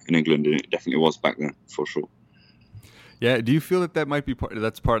in England, and it definitely was back then for sure. Yeah, do you feel that might be part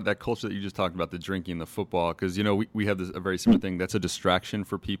of that culture that you just talked about, the drinking, the football? Because we have a very similar thing. That's a distraction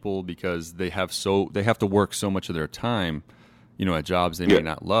for people because they have to work so much of their time, at jobs they may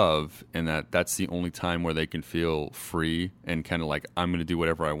not love, and that's the only time where they can feel free and kind of like, I'm going to do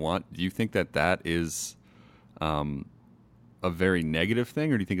whatever I want. Do you think that is a very negative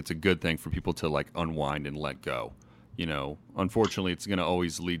thing, or do you think it's a good thing for people to like unwind and let go? Unfortunately, it's going to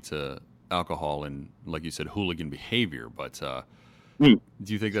always lead to alcohol and, like you said, hooligan behavior. But do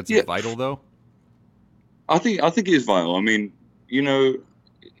you think that's vital, though? I think it is vital. I mean,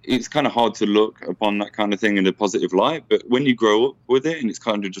 it's kind of hard to look upon that kind of thing in a positive light, but when you grow up with it and it's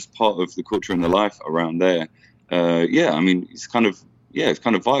kind of just part of the culture and the life around there, I mean, it's kind of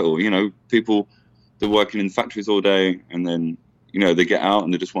vital. People, they're working in factories all day, and then they get out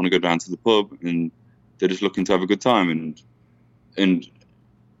and they just want to go down to the pub, and they're just looking to have a good time, and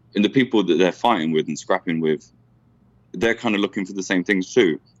the people that they're fighting with and scrapping with, they're kind of looking for the same things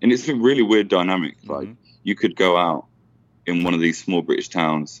too. And it's a really weird dynamic. Mm-hmm. Like, you could go out in one of these small British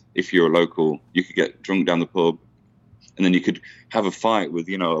towns, if you're a local, you could get drunk down the pub, and then you could have a fight with,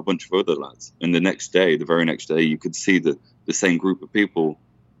 a bunch of other lads. And the very next day, you could see the same group of people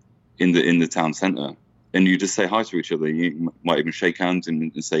in the town centre, and you just say hi to each other. You might even shake hands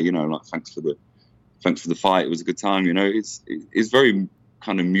and say, like, thanks for the fight. It was a good time. It's very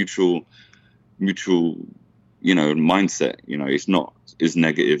kind of mutual, mindset. It's not as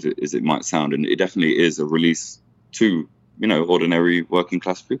negative as it might sound, and it definitely is a release to, ordinary working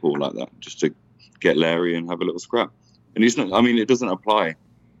class people like that, just to get Larry and have a little scrap. And it's not, I mean, it doesn't apply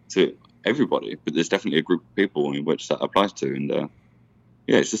to everybody, but there's definitely a group of people in which that applies to, and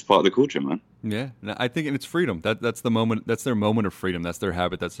it's just part of the culture, man. Yeah, I think, and it's freedom. That's the moment. That's their moment of freedom. That's their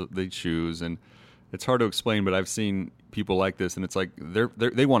habit. That's what they choose, and it's hard to explain. But I've seen people like this, and it's like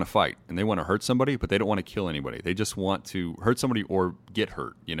they want to fight and they want to hurt somebody, but they don't want to kill anybody. They just want to hurt somebody or get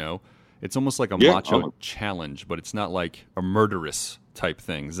hurt. It's almost like a macho challenge, but it's not like a murderous type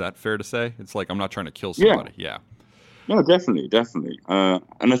thing. Is that fair to say? It's like, I'm not trying to kill somebody. Yeah. No, definitely. And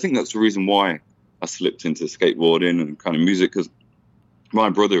I think that's the reason why I slipped into skateboarding and kind of music, because my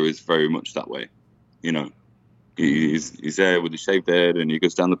brother is very much that way. He's there with his shaved head, and he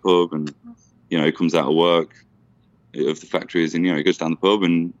goes down the pub, and he comes out of work of the factories, and he goes down the pub,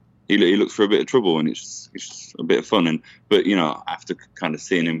 and he looks for a bit of trouble, and it's just a bit of fun. But after kind of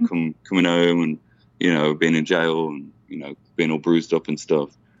seeing him coming home, and being in jail, and being all bruised up and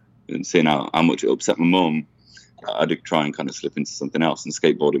stuff, and seeing how much it upset my mum, I did try and kind of slip into something else, and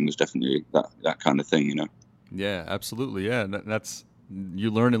skateboarding was definitely that kind of thing. Yeah, absolutely. Yeah, that's.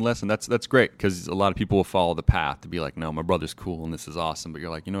 You learn a lesson. That's great, because a lot of people will follow the path to be like, no, my brother's cool and this is awesome. But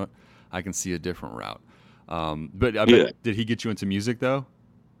you're like, you know what? I can see a different route. But I bet, did he get you into music though?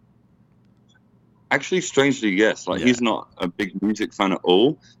 Actually, strangely, yes. He's not a big music fan at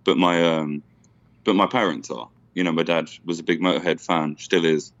all, but my parents are. My dad was a big Motorhead fan, still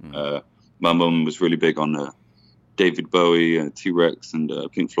is. My mum was really big on David Bowie, T-Rex, and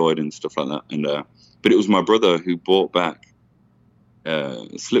Pink Floyd and stuff like that. And but it was my brother who brought back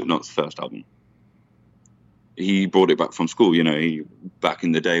Slipknot's first album. He brought it back from school, back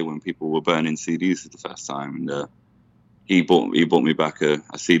in the day when people were burning CDs for the first time, and he bought me back a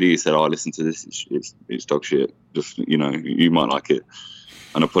CD. He said, "Oh, listen to this. It's dog shit. Just you might like it."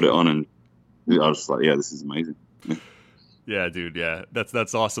 And I put it on, and I was like, "Yeah, this is amazing." Yeah, dude. Yeah,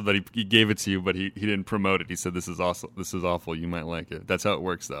 that's awesome that he gave it to you, but he didn't promote it. He said, "This is awesome. This is awful. You might like it." That's how it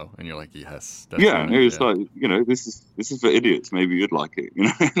works, though. And you're like, "Yes." That's it was like, this is for idiots. Maybe you'd like it.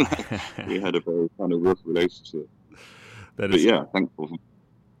 We had a very kind of rough relationship. Thankful.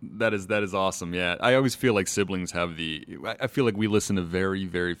 That is awesome. Yeah, I always feel like siblings have I feel like we listen to very,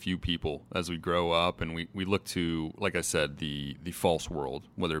 very few people as we grow up, and we look to, like I said, the false world,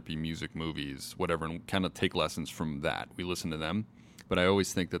 whether it be music, movies, whatever, and kind of take lessons from that. We listen to them, but I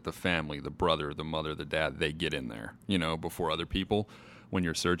always think that the family, the brother, the mother, the dad, they get in there, before other people when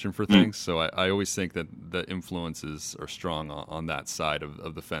you're searching for things. So I always think that the influences are strong on that side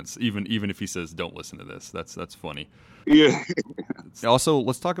of the fence, even if he says, "Don't listen to this." That's funny. Yeah. Also,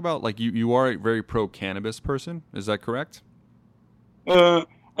 let's talk about, you are a very pro-cannabis person. Is that correct? I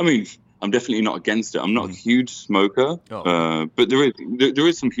mean, I'm definitely not against it. I'm not a huge smoker, but there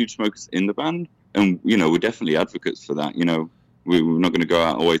is some huge smokers in the band. and we're definitely advocates for that. We're not going to go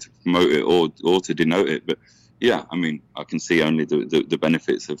out our way to promote it or to denote it, but yeah, I mean, I can see only the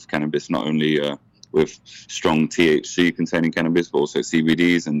benefits of cannabis, not only with strong THC containing cannabis, but also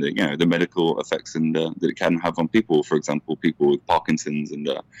CBDs and the medical effects that it can have on people. For example, people with Parkinson's, and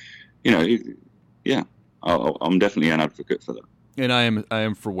yeah, I'm definitely an advocate for that. And I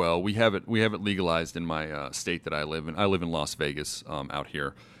am for well. We have it legalized in my state that I live in. I live in Las Vegas, out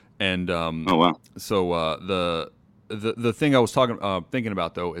here, and oh wow. So the thing I was thinking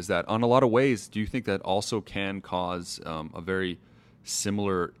about though is that on a lot of ways, do you think that also can cause a very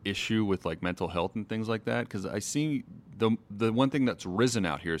similar issue with like mental health and things like that? Because I see the one thing that's risen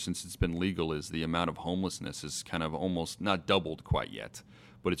out here since it's been legal is the amount of homelessness is kind of almost not doubled quite yet,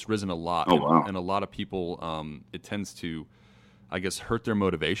 but it's risen a lot. Oh, wow. And a lot of people, it tends to, I guess, hurt their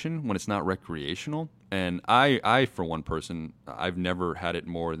motivation when it's not recreational. And I for one person, I've never had it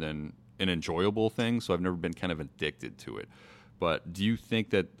more than an enjoyable thing, so I've never been kind of addicted to it. But do you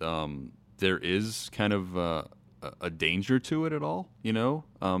think that there is kind of a danger to it at all,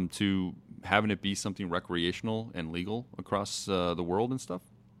 to having it be something recreational and legal across the world and stuff?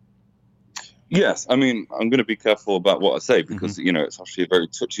 Yes, I mean, I'm going to be careful about what I say because, it's actually a very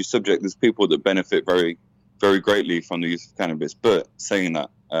touchy subject. There's people that benefit very, very greatly from the use of cannabis. But saying that,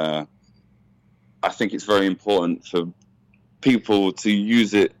 I think it's very important for people to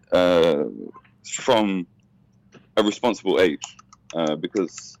use it from a responsible age,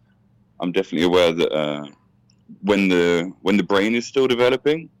 because I'm definitely aware that when the brain is still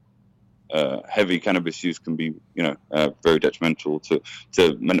developing, heavy cannabis use can be, very detrimental to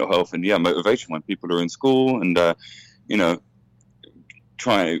mental health and motivation when people are in school and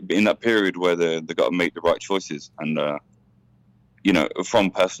try in that period where they got to make the right choices. And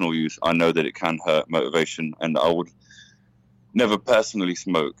from personal use, I know that it can hurt motivation, and I would never personally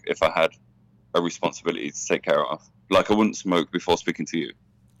smoke if I had a responsibility to take care of. Like I wouldn't smoke before speaking to you.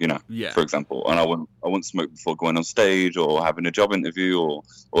 For example, and I wouldn't smoke before going on stage or having a job interview or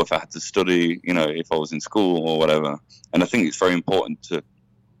if I had to study, if I was in school or whatever. And I think it's very important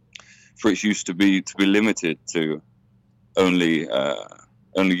for its use to be limited to only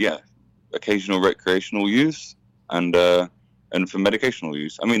occasional recreational use and for medicational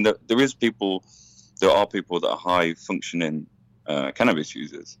use. I mean, there are people that are high functioning cannabis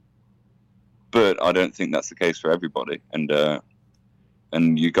users, but I don't think that's the case for everybody.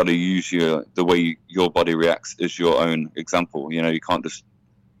 And you got to use the way your body reacts as your own example. You can't just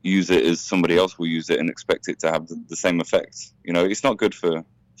use it as somebody else will use it and expect it to have the same effects. It's not good for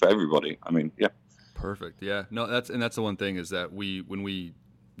everybody. I mean, yeah. Perfect. Yeah. No, that's the one thing is that when we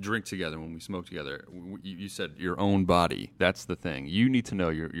drink together, when we smoke together, you said your own body. That's the thing. You need to know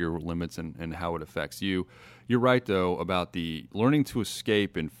your limits and how it affects you. You're right, though, about the learning to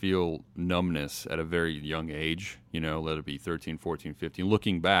escape and feel numbness at a very young age, let it be 13, 14, 15.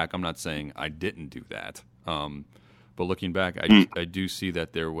 Looking back, I'm not saying I didn't do that. But looking back, I do see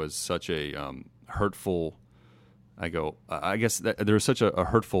that there was such a hurtful, I guess that there was such a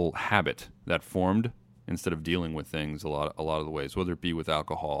hurtful habit that formed instead of dealing with things a lot of the ways, whether it be with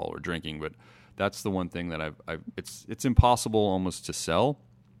alcohol or drinking. But that's the one thing that it's impossible almost to sell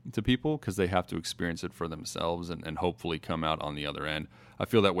to people because they have to experience it for themselves and hopefully come out on the other end. I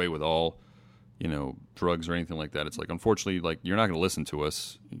feel that way with all, drugs or anything like that. It's like, unfortunately, like you're not going to listen to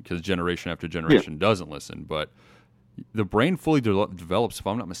us because generation after generation doesn't listen. But the brain fully develops, if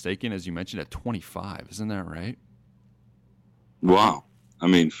I'm not mistaken, as you mentioned, at 25. Isn't that right? Wow. I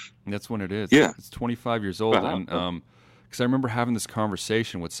mean, that's when it is. Yeah. It's 25 years old. And because I remember having this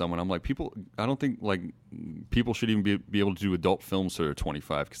conversation with someone. I'm like, I don't think like people should even be able to do adult films till they're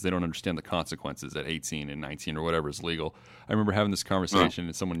 25 because they don't understand the consequences at 18 and 19 or whatever is legal. I remember having this conversation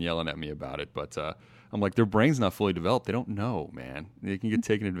and someone yelling at me about it. But I'm like, their brain's not fully developed. They don't know, man. They can get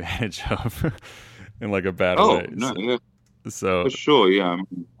taken advantage of in like a bad way. No, yeah. So for sure, yeah.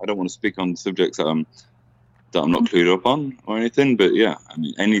 I don't want to speak on subjects that I'm not clued up on or anything, but yeah, I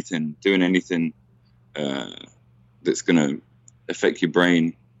mean, doing anything that's going to affect your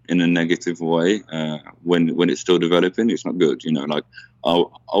brain in a negative way when it's still developing, it's not good. Like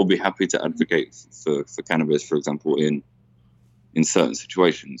I'll be happy to advocate for cannabis, for example, in certain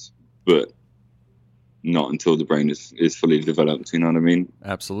situations, but not until the brain is fully developed. You know what I mean?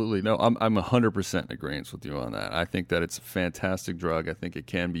 Absolutely. No, I'm 100% in agreement with you on that. I think that it's a fantastic drug. I think it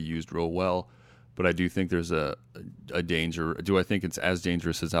can be used real well. But I do think there's a danger. Do I think it's as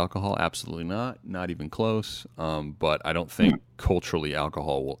dangerous as alcohol? Absolutely not. Not even close. But I don't think culturally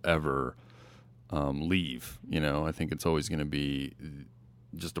alcohol will ever leave. I think it's always going to be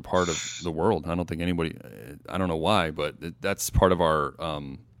just a part of the world. I don't think anybody, I don't know why, but that's part of our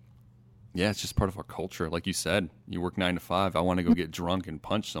Yeah, it's just part of our culture. Like you said, you work 9 to 5. I want to go get drunk and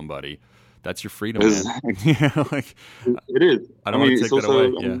punch somebody. That's your freedom, man. Like, it is. I don't want to take that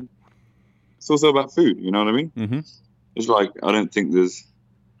away. Yeah. It's also about food. You know what I mean? Mm-hmm. It's like, I don't think there's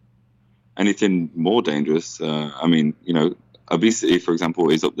anything more dangerous. I mean, obesity, for example,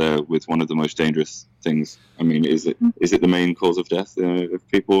 is up there with one of the most dangerous things. I mean, is it the main cause of death of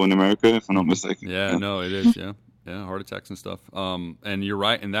people in America, if I'm not mistaken? Yeah, no, it is. Yeah, heart attacks and stuff. And you're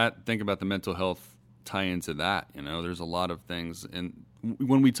right. And think about the mental health tie into that. There's a lot of things. And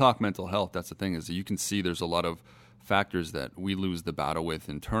when we talk mental health, that's the thing, is that you can see there's a lot of factors that we lose the battle with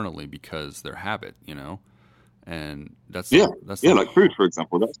internally because they're habit. And that's like food, for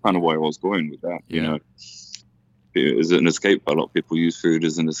example. That's kind of why I was going with that. Yeah. Is it an escape? A lot of people use food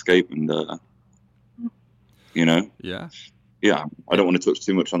as an escape, and Yeah. I don't want to touch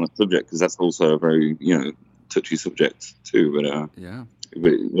too much on the subject because that's also a very touchy subject too. But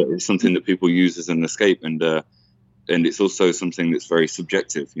but it's something that people use as an escape, and it's also something that's very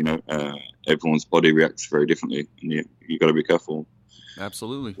subjective. Everyone's body reacts very differently, and you got to be careful.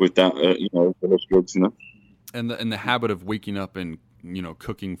 Absolutely. With that, for those drugs, And the habit of waking up and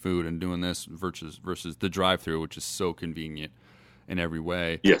cooking food and doing this versus the drive-through, which is so convenient in every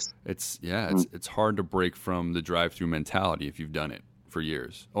way. Yes. It's hard to break from the drive-through mentality if you've done it for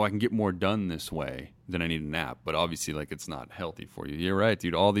years. Oh, I can get more done this way than I need a nap, but obviously it's not healthy for you. You're right,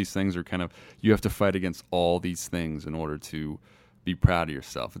 dude. All these things are you have to fight against all these things in order to be proud of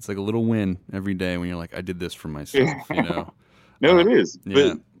yourself. It's like a little win every day when you're like, I did this for myself. No, it is.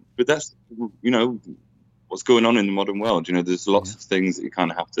 Yeah. But that's what's going on in the modern world. There's lots of things that you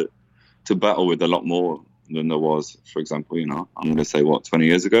kind of have to battle with a lot more than there was, for example, I'm going to say 20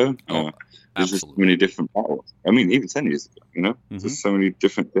 years ago. There's just so many different battles. I mean, even 10 years ago, there's so many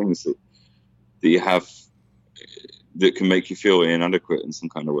different things that you have that can make you feel inadequate in some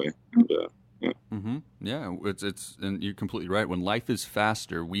kind of way. And, Yeah, it's and you're completely right. When life is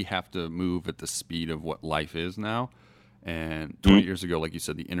faster, we have to move at the speed of what life is now. And 20 years ago, like you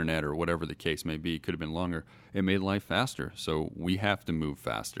said, the internet or whatever the case may be, could have been longer. It made life faster. So we have to move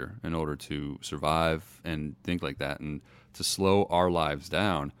faster in order to survive and think like that. And to slow our lives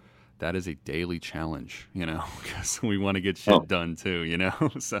down, that is a daily challenge, because we want to get shit done too,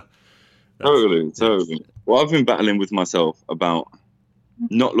 So Totally. Well, I've been battling with myself about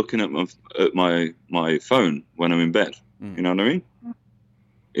not looking at my phone when I'm in bed. You know what I mean?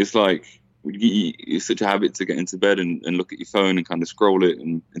 It's like, it's such a habit to get into bed and look at your phone and kind of scroll it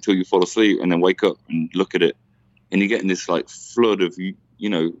until you fall asleep, and then wake up and look at it, and you're getting this like flood of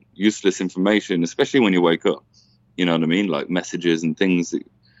useless information, especially when you wake up. You know what I mean? Like messages and things that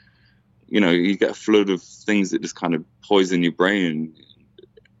you get a flood of things that just kind of poison your brain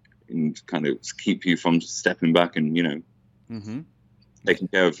and kind of keep you from stepping back and taking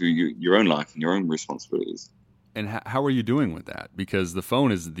care of your own life and your own responsibilities. And how are you doing with that? Because the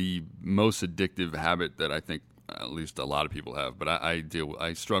phone is the most addictive habit that I think at least a lot of people have. But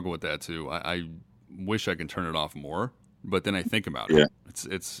I struggle with that too. I wish I could turn it off more, but then I think about it.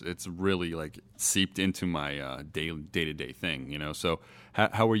 It's really like seeped into my day-to-day thing, So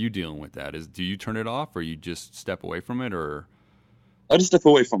how are you dealing with that? Do you turn it off, or you just step away from it, or? I just step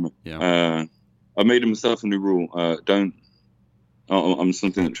away from it. Yeah. I made myself a new rule. I'm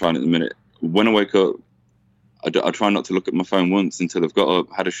something that I'm trying at the minute. When I wake up, I try not to look at my phone once until I've got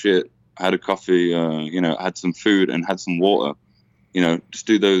up, had a shit, had a coffee, had some food and had some water. Just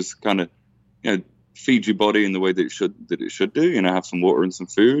do those kind of, feed your body in the way that it should do. Have some water and some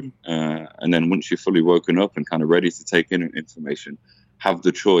food, and then once you're fully woken up and kind of ready to take in information, have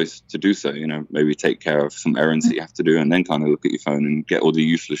the choice to do so. Maybe take care of some errands that you have to do, and then kind of look at your phone and get all the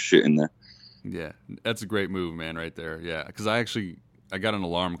useless shit in there. Yeah, that's a great move, man, right there. Yeah, because I got an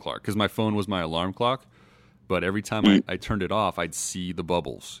alarm clock because my phone was my alarm clock. But every time I turned it off, I'd see the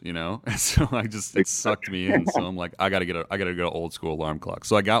bubbles, And so it sucked me in. So I'm like, I gotta get an old school alarm clock.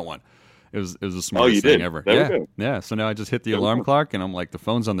 So I got one. It was the smartest thing ever. Yeah. So now I just hit the alarm clock, and I'm like, the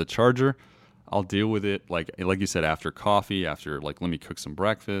phone's on the charger. I'll deal with it like you said, after coffee, after let me cook some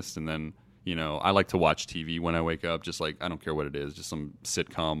breakfast, and then I like to watch TV when I wake up. Just like, I don't care what it is, just some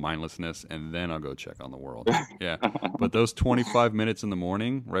sitcom mindlessness, and then I'll go check on the world. Yeah. But those 25 minutes in the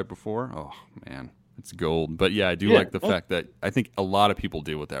morning right before, oh man. It's gold. But yeah, I do like the fact that I think a lot of people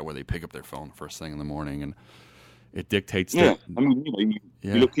deal with that, where they pick up their phone first thing in the morning, and it dictates that. I mean,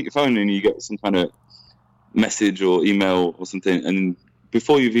 you look at your phone and you get some kind of message or email or something, and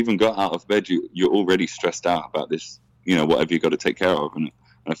before you've even got out of bed, you're already stressed out about this, whatever you've got to take care of. And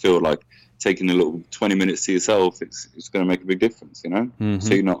I feel like taking a little 20 minutes to yourself, it's going to make a big difference,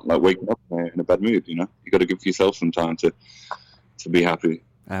 So you're not like waking up in a bad mood, You got to give yourself some time to be happy.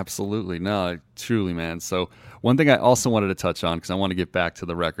 Absolutely. No, truly, man. So one thing I also wanted to touch on, because I want to get back to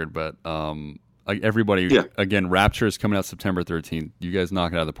the record, but everybody, again, Rapture is coming out September 13th. You guys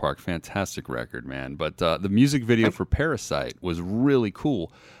knock it out of the park. Fantastic record, man. But the music video for Parasite was really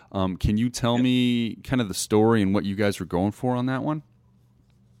cool. Can you tell me kind of the story and what you guys were going for on that one?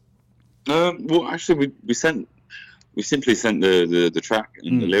 Well, actually, we simply sent the track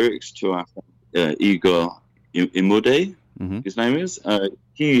and the lyrics to our Igor Imude, his name is.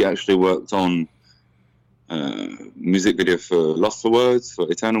 He actually worked on music video for Lost for Words, for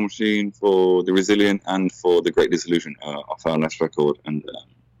Eternal Machine, for The Resilient, and for The Great Disillusion off our last record. And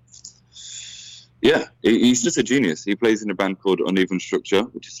he's just a genius. He plays in a band called Uneven Structure,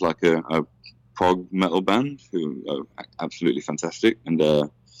 which is like a prog metal band who are absolutely fantastic. And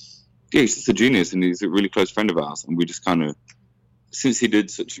he's just a genius, and he's a really close friend of ours. And we just kind of, since he did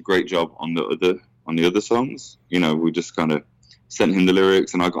such a great job on the other songs, we just kind of sent him the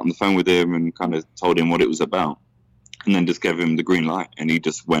lyrics, and I got on the phone with him and kind of told him what it was about, and then just gave him the green light, and he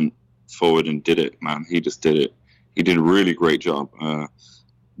just went forward and did it, man. He just did it. He did a really great job.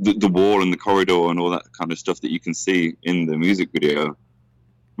 The wall and the corridor and all that kind of stuff that you can see in the music video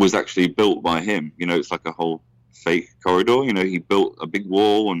was actually built by him. It's like a whole fake corridor. He built a big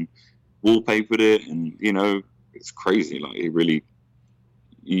wall and wallpapered it, and it's crazy. Like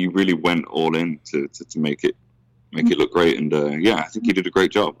he really went all in to make it look great. And I think he did a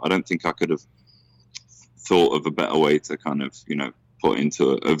great job. I don't think I could have thought of a better way to kind of put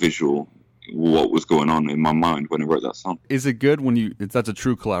into a visual what was going on in my mind when I wrote that song. Is it good when that's a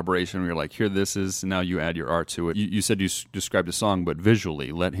true collaboration where you're like, here this is, now you add your art to it? You said you described a song, but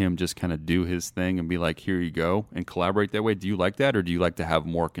visually let him just kind of do his thing and be like, here you go, and collaborate that way. Do you like that, or do you like to have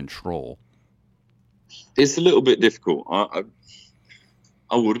more control? It's a little bit difficult. I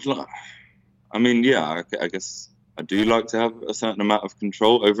would like, I guess I do like to have a certain amount of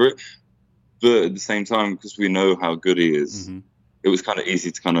control over it, but at the same time, because we know how good he is, it was kind of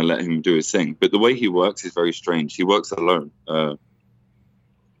easy to kind of let him do his thing. But the way he works is very strange. He works alone.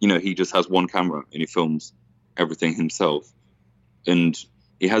 He just has one camera and he films everything himself, and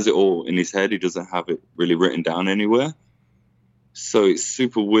he has it all in his head. He doesn't have it really written down anywhere, so it's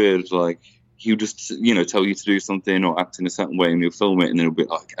super weird. Like, he'll just, tell you to do something or act in a certain way, and he'll film it, and then he'll be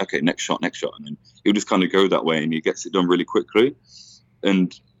like, okay, next shot. And then he'll just kind of go that way, and he gets it done really quickly.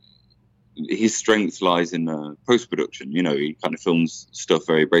 And his strength lies in post-production. He kind of films stuff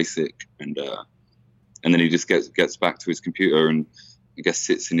very basic, and then he just gets back to his computer and I guess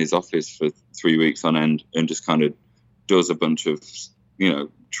sits in his office for 3 weeks on end and just kind of does a bunch of,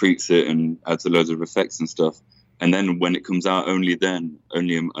 treats it and adds a load of effects and stuff. And then when it comes out, only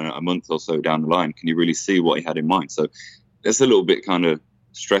a month or so down the line, can you really see what he had in mind. So it's a little bit kind of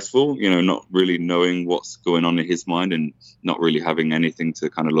stressful, not really knowing what's going on in his mind and not really having anything to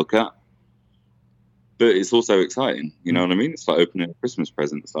kind of look at. But it's also exciting, you know what I mean? It's like opening a Christmas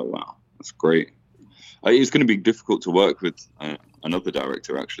present. It's like, wow, that's great. It's going to be difficult to work with another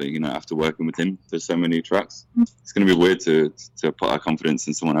director, actually, after working with him for so many tracks. It's going to be weird to put our confidence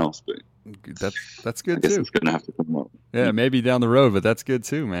in someone else, but that's good I guess too. It's going to have to come up. Yeah, maybe down the road, but that's good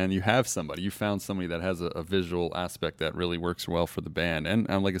too, man. You have somebody. You found somebody that has a visual aspect that really works well for the band. And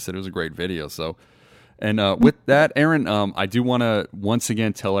like I said, it was a great video. So, and with that, Aaron, I do want to once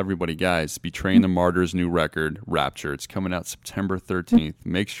again tell everybody, guys, Betraying the Martyrs' new record, Rapture. It's coming out September 13th.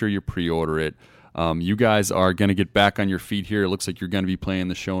 Make sure you pre-order it. You guys are going to get back on your feet here. It looks like you're going to be playing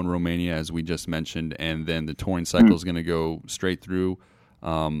the show in Romania, as we just mentioned, and then the touring cycle is going to go straight through.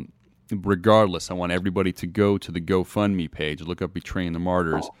 Regardless, I want everybody to go to the GoFundMe page, look up Betraying the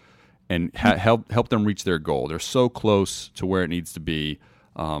Martyrs, and help them reach their goal. They're so close to where it needs to be,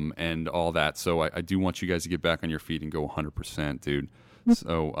 and all that. So I do want you guys to get back on your feet and go 100%, dude.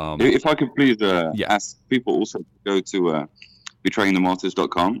 So if I could please ask people also to go to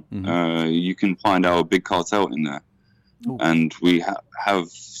betrayingthemartyrs.com. You can find our big cartel in there. Ooh. And we have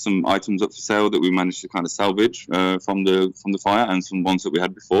some items up for sale that we managed to kind of salvage from the fire, and some ones that we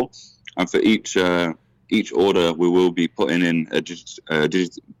had before. And for each order, we will be putting in a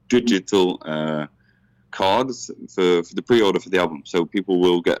digital cards for the pre-order for the album. So people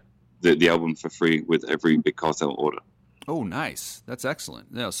will get the album for free with every Big Cartel order. Oh, nice. That's excellent.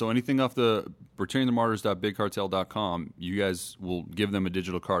 Yeah. So anything off the betrayingthemartyrs.bigcartel.com, you guys will give them a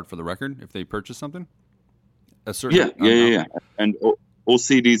digital card for the record if they purchase something? A certain Yeah. And all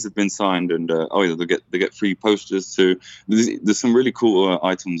CDs have been signed, and they get free posters too. There's some really cool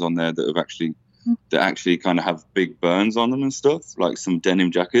items on there that actually kind of have big burns on them and stuff, like some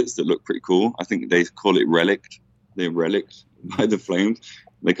denim jackets that look pretty cool. I think they call it relict. They're relict by the flames.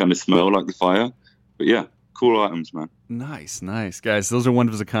 They kind of smell like the fire. But yeah, cool items, man. Nice, guys. Those are one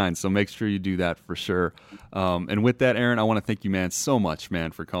of a kind, so make sure you do that for sure. And with that, Aaron, I want to thank you, man, so much,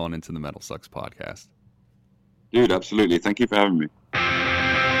 man, for calling into the Metal Sucks podcast. Dude, absolutely. Thank you for having me.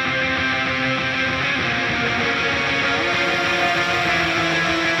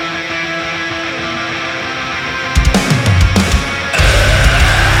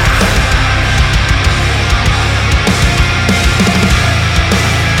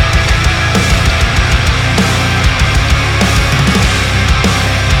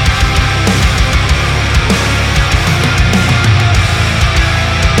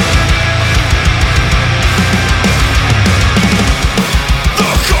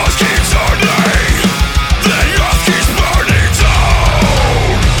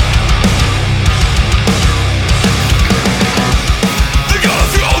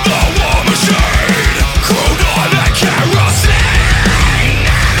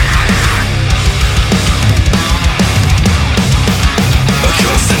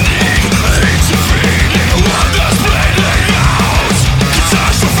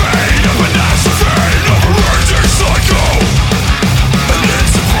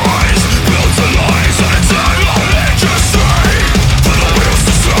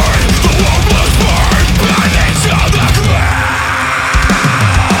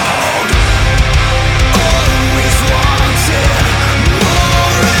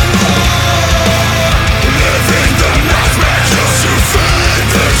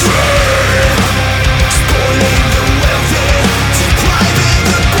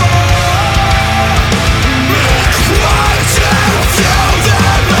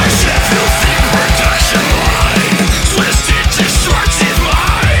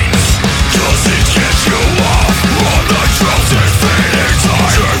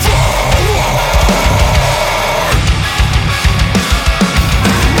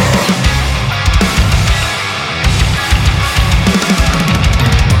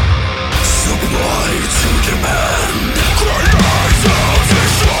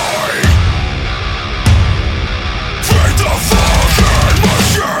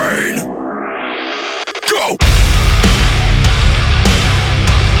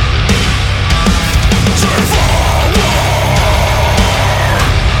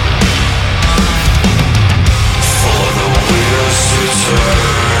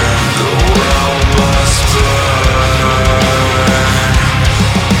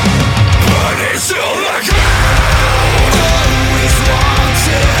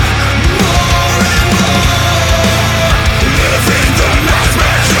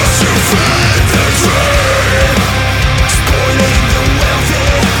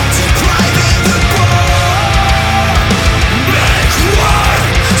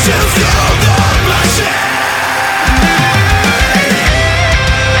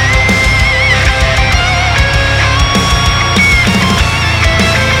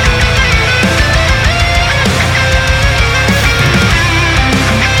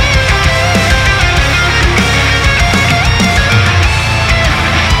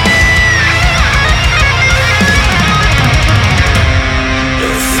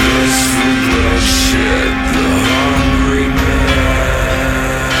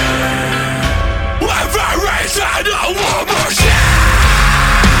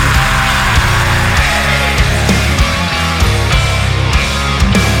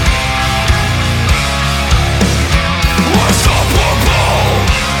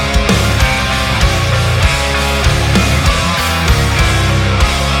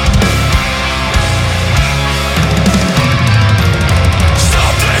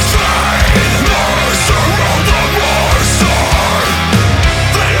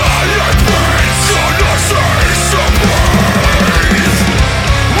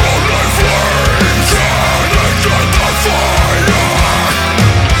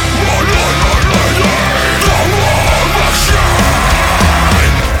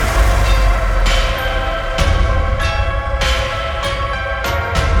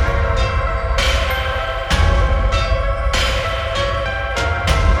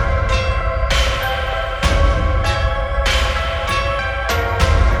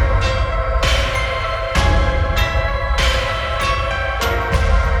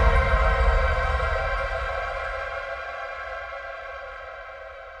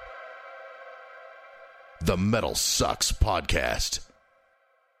 The Metal Sucks Podcast.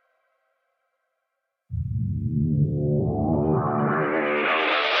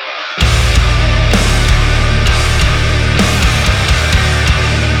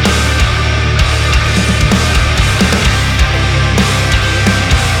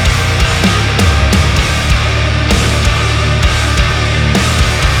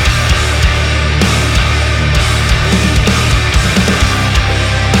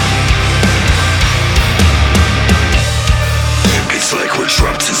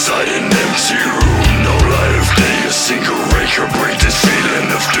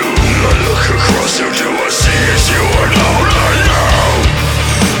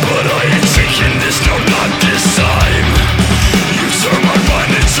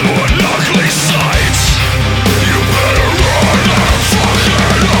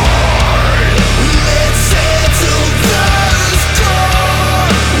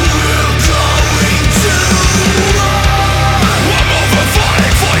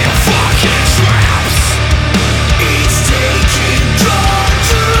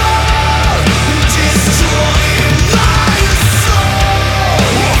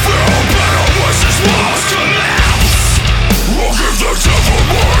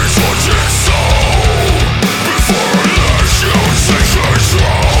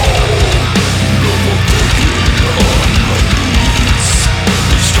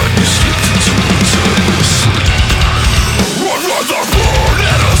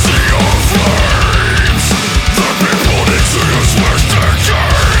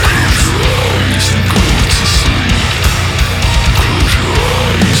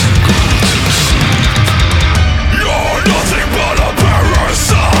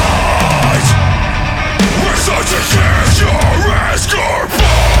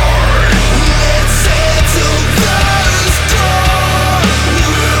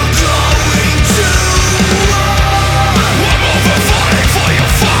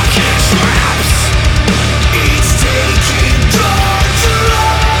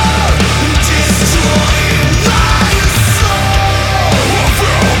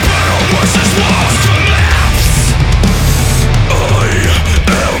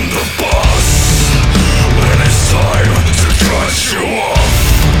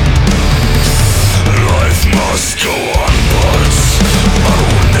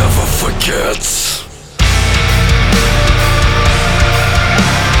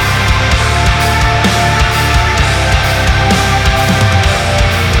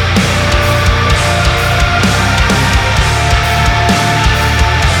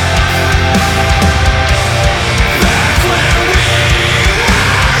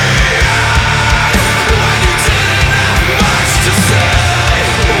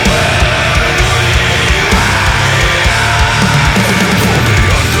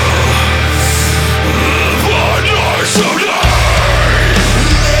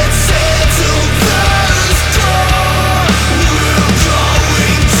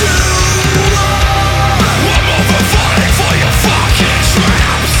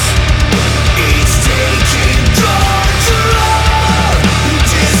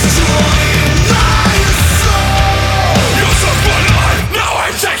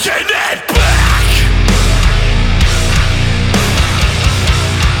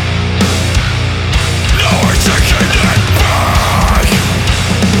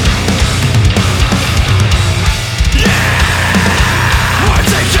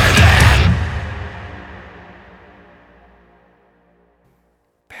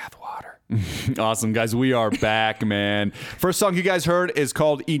 Awesome, guys. We are back, man. First song you guys heard is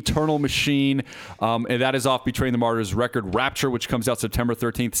called Eternal Machine, and that is off Betraying the Martyrs record Rapture, which comes out September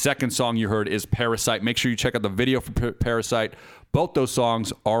 13th. Second song you heard is Parasite. Make sure you check out the video for Parasite. Both those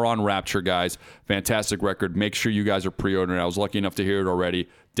songs are on Rapture, guys. Fantastic record. Make sure you guys are pre-ordering. I was lucky enough to hear it already.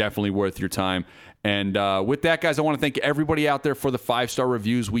 Definitely worth your time. And with that, guys, I want to thank everybody out there for the 5-star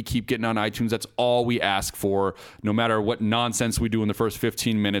reviews we keep getting on iTunes. That's all we ask for. No matter what nonsense we do in the first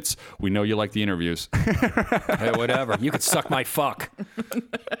 15 minutes, we know you like the interviews. Hey, whatever. You could suck my fuck.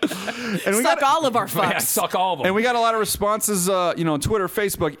 And suck all of our fucks. Yeah, suck all of them. And we got a lot of responses, on Twitter,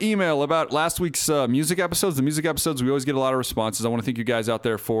 Facebook, email about last week's music episodes. The music episodes, we always get a lot of responses. I want to thank you guys out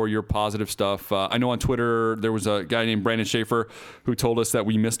there for your positive stuff. I know on Twitter there was a guy named Brandon Schaefer who told us that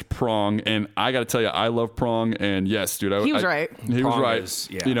we missed Prong, and I got to tell you, I love Prong, and yes, dude, he was right. He was Prong right.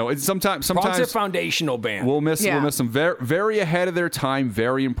 It's sometimes Prong's a foundational band. We'll miss them. Very, very ahead of their time.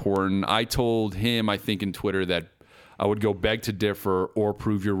 Very important. I told him, I think, in Twitter that I would go beg to differ or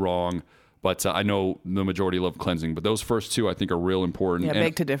prove you're wrong. But I know the majority love Cleansing. But those first two, I think, are real important. Yeah,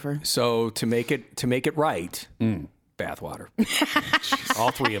 beg to differ. So to make it right, bathwater.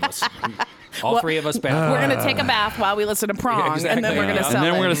 All three of us. Three of us bathwater. We're gonna take a bath while we listen to Prong, and then we're gonna sell it. And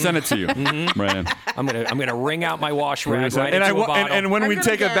then we're gonna send it to you, Brandon. I'm gonna wring out my wash rag right into a bottle. And when we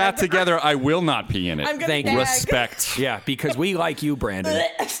take a bath together, I will not pee in it. Thank you. Respect. Yeah, because we like you, Brandon.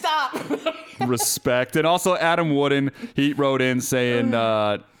 Stop. Respect. And also Adam Wooden, he wrote in saying,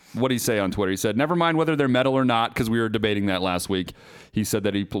 what did he say on Twitter? He said, never mind whether they're metal or not, because we were debating that last week. He said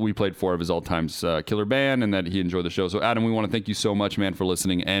that we played 4 of his all-time killer band and that he enjoyed the show. So, Adam, we want to thank you so much, man, for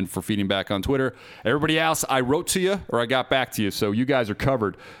listening and for feeding back on Twitter. Everybody else, I wrote to you or I got back to you, so you guys are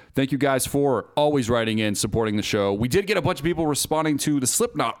covered. Thank you guys for always writing in, supporting the show. We did get a bunch of people responding to the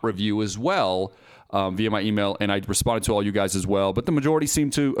Slipknot review as well via my email, and I responded to all you guys as well. But the majority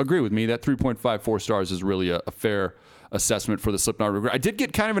seem to agree with me that 3.54 stars is really a fair assessment for the Slipknot record. I did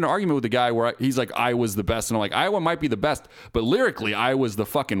get kind of an argument with the guy where he's like, I was the best. And I'm like, Iowa might be the best, but lyrically, I was the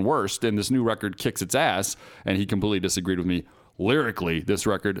fucking worst. And this new record kicks its ass. And he completely disagreed with me. Lyrically, this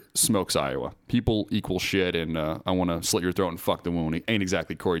record smokes Iowa. People equal shit, and I want to slit your throat and fuck the wound. It ain't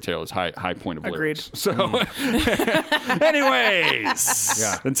exactly Corey Taylor's high point of lyrics. Agreed. So,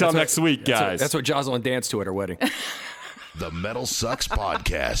 anyways, until next week, guys. That's what Jocelyn danced to at her wedding. The Metal Sucks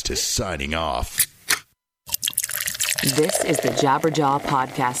Podcast is signing off. This is the Jabberjaw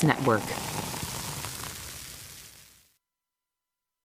Podcast Network.